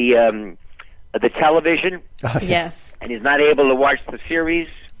off the television, yes, and he's not able to watch the series,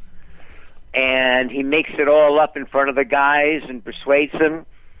 and he makes it all up in front of the guys and persuades them.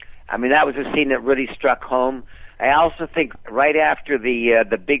 I mean, that was a scene that really struck home. I also think right after the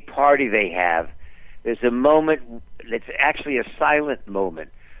big party they have, there's a moment that's actually a silent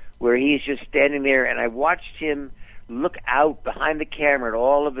moment where he's just standing there, and I watched him look out behind the camera at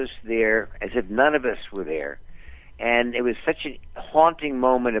all of us there as if none of us were there. And it was such a haunting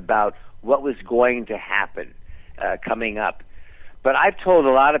moment about what was going to happen coming up. But I've told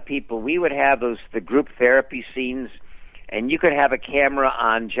a lot of people we would have the group therapy scenes, and you could have a camera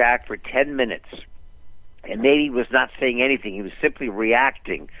on Jack for 10 minutes, and maybe he was not saying anything. He was simply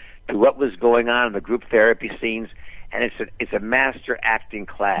reacting to what was going on in the group therapy scenes, and it's a master acting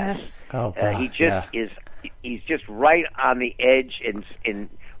class. Yes. Oh, God. He just is. He's just right on the edge and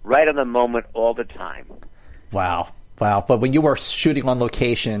right on the moment all the time. Wow. But when you were shooting on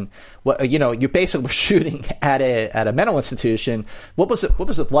location, you basically were shooting at a mental institution. What was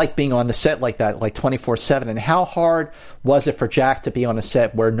it like being on the set like that, like 24/7? And how hard was it for Jack to be on a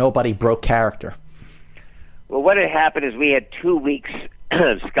set where nobody broke character? Well, what had happened is we had 2 weeks,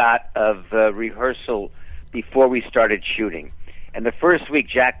 Scott, of rehearsal before we started shooting. And the first week,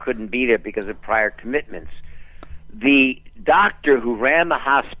 Jack couldn't be there because of prior commitments. The doctor who ran the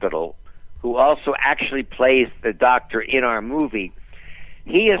hospital, who also actually plays the doctor in our movie,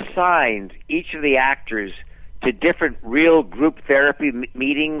 he assigned each of the actors to different real group therapy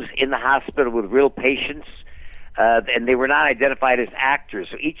meetings in the hospital with real patients, and they were not identified as actors.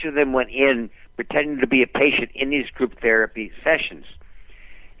 So each of them went in pretending to be a patient in these group therapy sessions.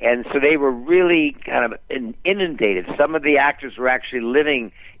 And so they were really kind of inundated. Some of the actors were actually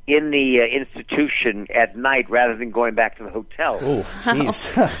living in the institution at night rather than going back to the hotel. Oh, jeez.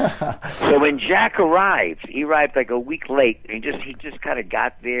 So when Jack arrived, he arrived like a week late. And he just kind of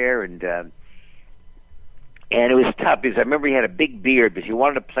got there, and it was tough because I remember he had a big beard because he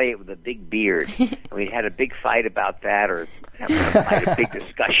wanted to play it with a big beard. And we had a big fight about that, or a big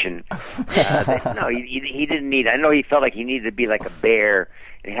discussion. He didn't need. I know he felt like he needed to be like a bear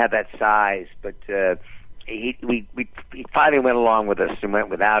and have that size, but he finally went along with us and went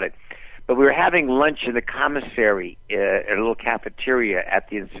without it. But we were having lunch in the commissary at a little cafeteria at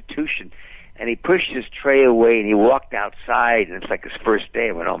the institution, and he pushed his tray away and he walked outside, and it's like his first day.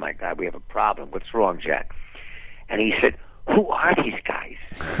 I went, "Oh my God, we have a problem. What's wrong, Jack?" And he said, "Who are these guys?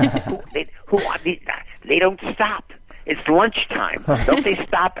 who are these? They don't stop. It's lunchtime. Don't they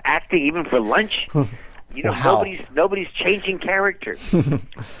stop acting even for lunch?" Wow. Nobody's changing character.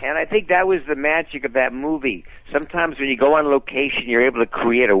 And I think that was the magic of that movie. Sometimes when you go on location, you're able to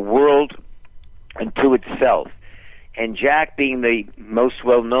create a world unto itself. And Jack, being the most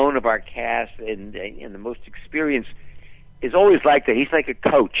well-known of our cast and the most experienced, is always like that. He's like a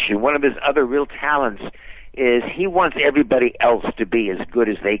coach. And one of his other real talents is he wants everybody else to be as good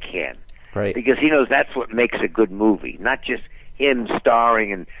as they can. Right. Because he knows that's what makes a good movie, not just him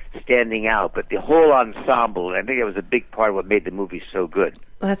starring and standing out, but the whole ensemble, and I think that was a big part of what made the movie so good.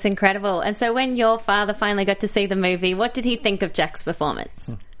 Well, that's incredible. And so when your father finally got to see the movie, what did he think of Jack's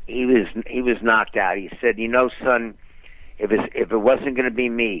performance? He was knocked out. He said, son, if it wasn't going to be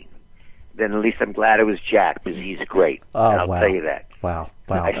me, then at least I'm glad it was Jack, because he's great. Oh, and I'll wow. tell you that. Wow.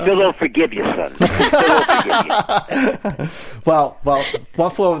 I still don't forgive you, son. I still don't forgive you. Well, One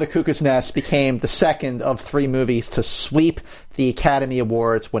Flew Over the Cuckoo's Nest became the second of 3 movies to sweep the Academy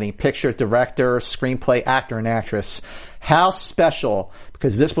Awards, winning picture, director, screenplay, actor, and actress. How special,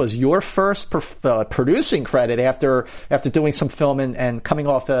 because this was your first producing credit after doing some film and coming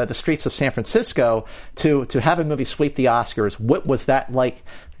off the streets of San Francisco to have a movie sweep the Oscars. What was that like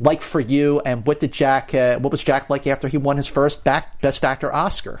for you, and what was Jack like after he won his first Best Actor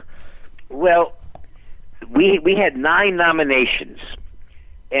Oscar? Well, we had 9 nominations,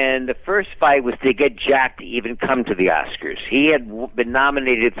 and the first fight was to get Jack to even come to the Oscars. He had been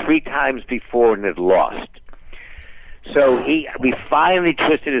nominated 3 times before and had lost. So we finally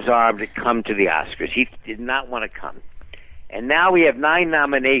twisted his arm to come to the Oscars. He did not want to come. And now we have 9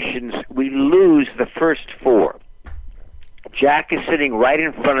 nominations. We lose the first 4. Jack is sitting right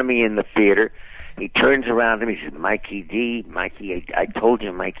in front of me in the theater. He turns around to me. He says, Mikey D, I told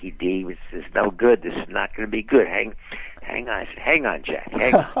you, Mikey D, this is no good. This is not going to be good. Hang on. I said, hang on, Jack.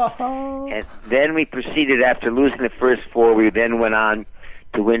 Hang on. And then we proceeded, after losing the first 4, we then went on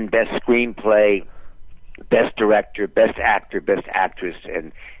to win Best Screenplay, Best Director, Best Actor, Best Actress,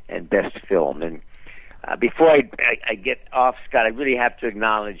 and Best Film. And before I get off, Scott, I really have to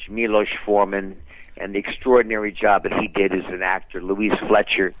acknowledge Milos Forman and the extraordinary job that he did as an actor. Louise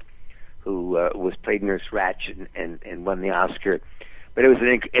Fletcher, who played Nurse Ratched and won the Oscar. But it was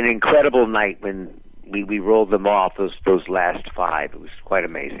an incredible night when we rolled them off, those last 5. It was quite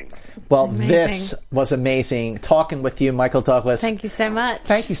amazing. Well, this was amazing. Talking with you, Michael Douglas. Thank you so much.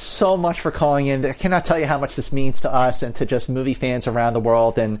 Thank you so much for calling in. I cannot tell you how much this means to us and to just movie fans around the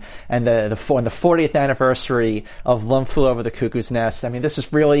world, and the 40th anniversary of One Flew Over the Cuckoo's Nest. I mean, this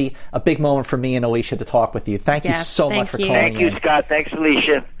is really a big moment for me and Alicia to talk with you. Thank you so much for calling in. Thank you, Scott. Thanks,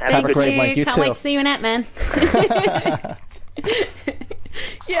 Alicia. Have a great one. You Can't too. wait to see you in Ant-Man.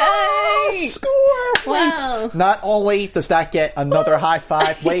 Yay! Score! Wow. Wait, not only does that get another high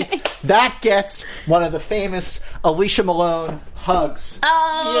five, that gets one of the famous Alicia Malone hugs.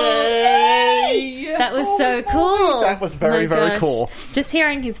 Oh, yay! That was so cool. That was very, very cool. Just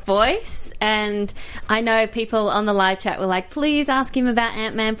hearing his voice, and I know people on the live chat were like, please ask him about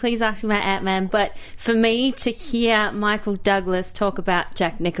Ant-Man, please ask him about Ant-Man. But for me to hear Michael Douglas talk about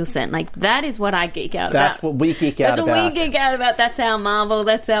Jack Nicholson, like, that is what I geek out about. That's what we geek out about. That's what we geek out about. That's our Marvel,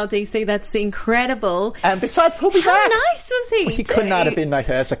 that's our DC, that's incredible. And besides, he'll be back. How nice was he? He could not have been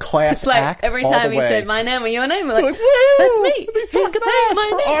nicer. That's a class it's like act. Every all time the he way. said my name or your name, we're like, Woo! that's me. Look at that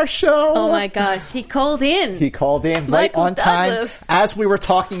for our show. Oh my gosh, he called in. He called in Michael right on time Douglas. as we were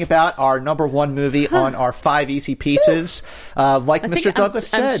talking about our number 1 movie on our 5 easy pieces. Like Mr. Douglas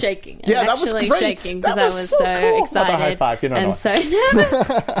said, I'm shaking. Yeah, I'm that was actually great. shaking because I was so cool. excited Another high five. and so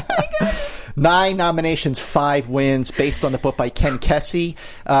nervous. 9 nominations, 5 wins, based on the book by Ken Kesey.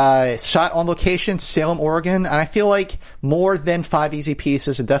 Shot on location, Salem, Oregon. And I feel like more than 5 Easy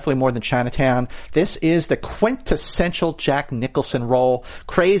Pieces, and definitely more than Chinatown, this is the quintessential Jack Nicholson role.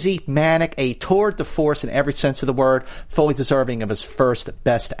 Crazy, manic, a tour de force in every sense of the word, fully deserving of his first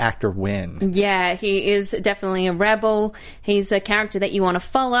Best Actor win. Yeah, he is definitely a rebel. He's a character that you want to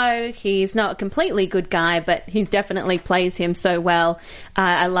follow. He's not a completely good guy, but he definitely plays him so well.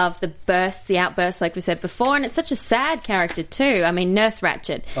 I love the outbursts, like we said before, and it's such a sad character too. I mean, Nurse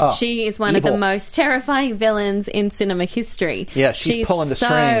Ratched. She is one of the most terrifying villains in cinema history. Yeah, she's pulling the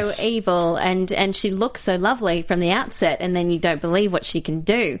strings. So evil, and she looks so lovely from the outset, and then you don't believe what she can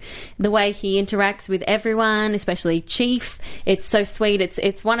do. The way he interacts with everyone, especially Chief, it's so sweet.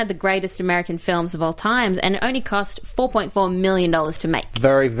 It's one of the greatest American films of all time, and it only cost $4.4 million to make.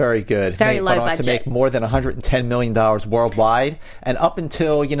 Very, very good. Very low budget. To make more than $110 million worldwide, and up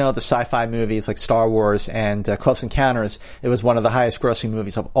until the sci-fi movies like Star Wars and Close Encounters, it was one of the highest grossing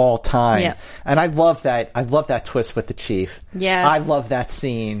movies of all time. Yep. And I love that twist with the Chief. Yes. I love that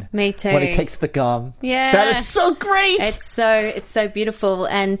scene. Me too. When he takes the gum. Yeah. That is so great. It's so beautiful.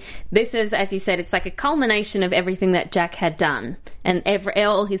 And this is, as you said, it's like a culmination of everything that Jack had done. And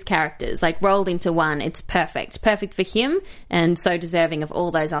all his characters, like, rolled into one. It's perfect. Perfect for him, and so deserving of all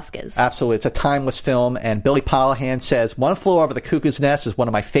those Oscars. Absolutely. It's a timeless film, and Billy Palahan says, One Flew Over the Cuckoo's Nest is one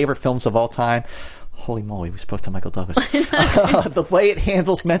of my favorite films of all time. Holy moly, we spoke to Michael Douglas. The way it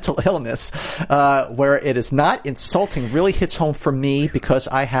handles mental illness, where it is not insulting, really hits home for me because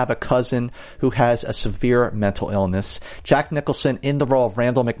I have a cousin who has a severe mental illness. Jack Nicholson in the role of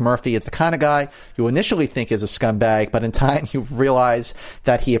Randall McMurphy is the kind of guy you initially think is a scumbag, but in time you realize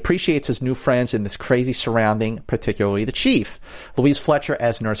that he appreciates his new friends in this crazy surrounding, particularly the chief. Louise Fletcher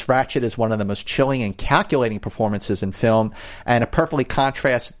as Nurse Ratched is one of the most chilling and calculating performances in film, and it perfectly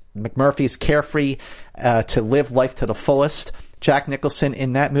contrasts McMurphy's carefree to live life to the fullest. Jack Nicholson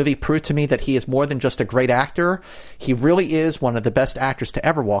in that movie proved to me that he is more than just a great actor. He really is one of the best actors to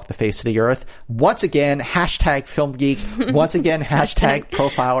ever walk the face of the earth. Once again, hashtag film geek. Once again, hashtag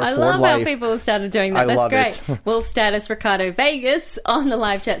profiler for life. I love how people started doing that. That's great. It. Wolf Status Ricardo Vegas on the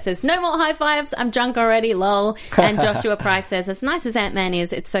live chat says, no more high fives. I'm drunk already, lol. And Joshua Price says, as nice as Ant-Man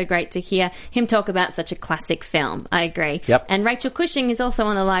is, it's so great to hear him talk about such a classic film. I agree. Yep. And Rachel Cushing is also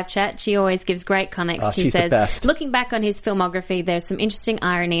on the live chat. She always gives great comments. She says, looking back on his filmography, there's some interesting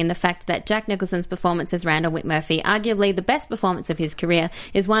irony in the fact that Jack Nicholson's performance as Randall McMurphy, arguably the best performance of his career,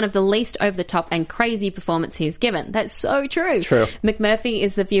 is one of the least over-the-top and crazy performance he's given. That's so true. True. McMurphy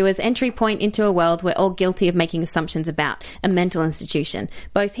is the viewer's entry point into a world we're all guilty of making assumptions about, a mental institution.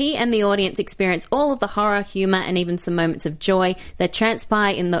 Both he and the audience experience all of the horror, humour, and even some moments of joy that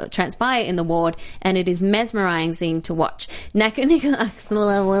transpire in the ward, and it is mesmerising to watch. Michael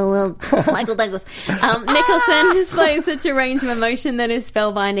Douglas. Nicholson displays such a range of emotion that is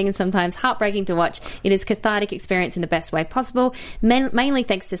spellbinding and sometimes heartbreaking to watch. It is a cathartic experience in the best way possible, mainly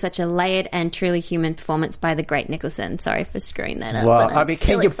thanks to such a layered and truly human performance by the great Nicholson. Sorry for screwing that up. Well, I mean,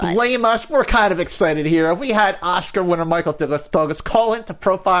 can you blame us? We're kind of excited here. We had Oscar winner Michael Douglas call into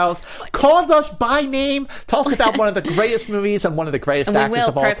Profiles, called us by name, talked about one of the greatest movies and one of the greatest actors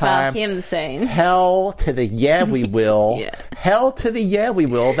of all time. Him soon. Hell to the yeah, we will. Yeah. Hell to the yeah, we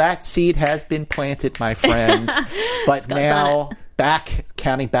will. That seed has been planted, my friend. But now,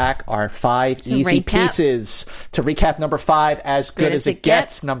 counting back our 5 easy pieces. To recap, number 5, As Good as It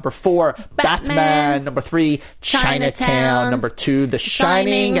Gets. Number 4, Batman. Number 3, Chinatown. Number 2, The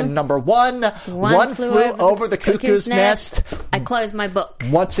Shining. And number 1, One Flew Over the Cuckoo's Nest. I closed my book.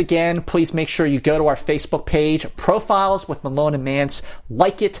 Once again, please make sure you go to our Facebook page, Profiles with Malone and Mance.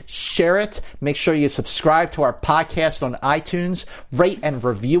 Like it, share it. Make sure you subscribe to our podcast on iTunes. Rate and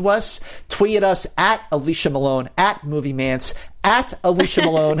review us. Tweet us at Alicia Malone, at Movie Mance, at Alicia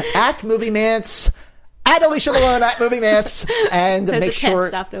Malone, at Movie Mance, at Alicia Malone, at Movie Mance, and make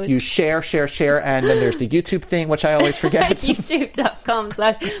sure you share, and then there's the YouTube thing, which I always forget.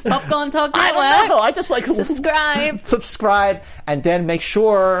 YouTube.com/Popcorn Talk Network. I don't know, I just like subscribe, and then make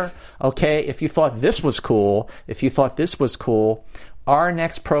sure, okay, if you thought this was cool, our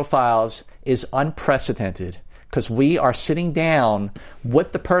next Profiles is unprecedented. Because we are sitting down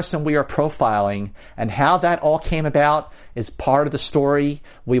with the person we are profiling, and how that all came about is part of the story.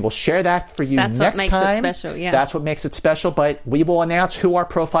 We will share that for you next time. That's what makes it special, yeah. That's what makes it special, but we will announce who our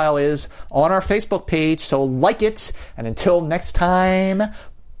profile is on our Facebook page, so like it, and until next time,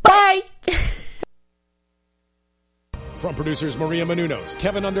 bye! From producers Maria Menounos,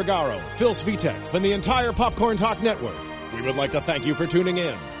 Kevin Undergaro, Phil Svitek, and the entire Popcorn Talk Network, we would like to thank you for tuning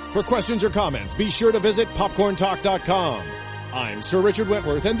in. For questions or comments, be sure to visit popcorntalk.com. I'm Sir Richard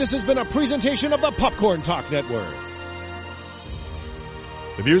Wentworth, and this has been a presentation of the Popcorn Talk Network.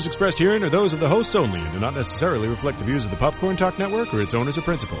 The views expressed herein are those of the hosts only and do not necessarily reflect the views of the Popcorn Talk Network or its owners or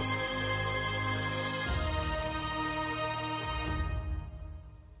principals.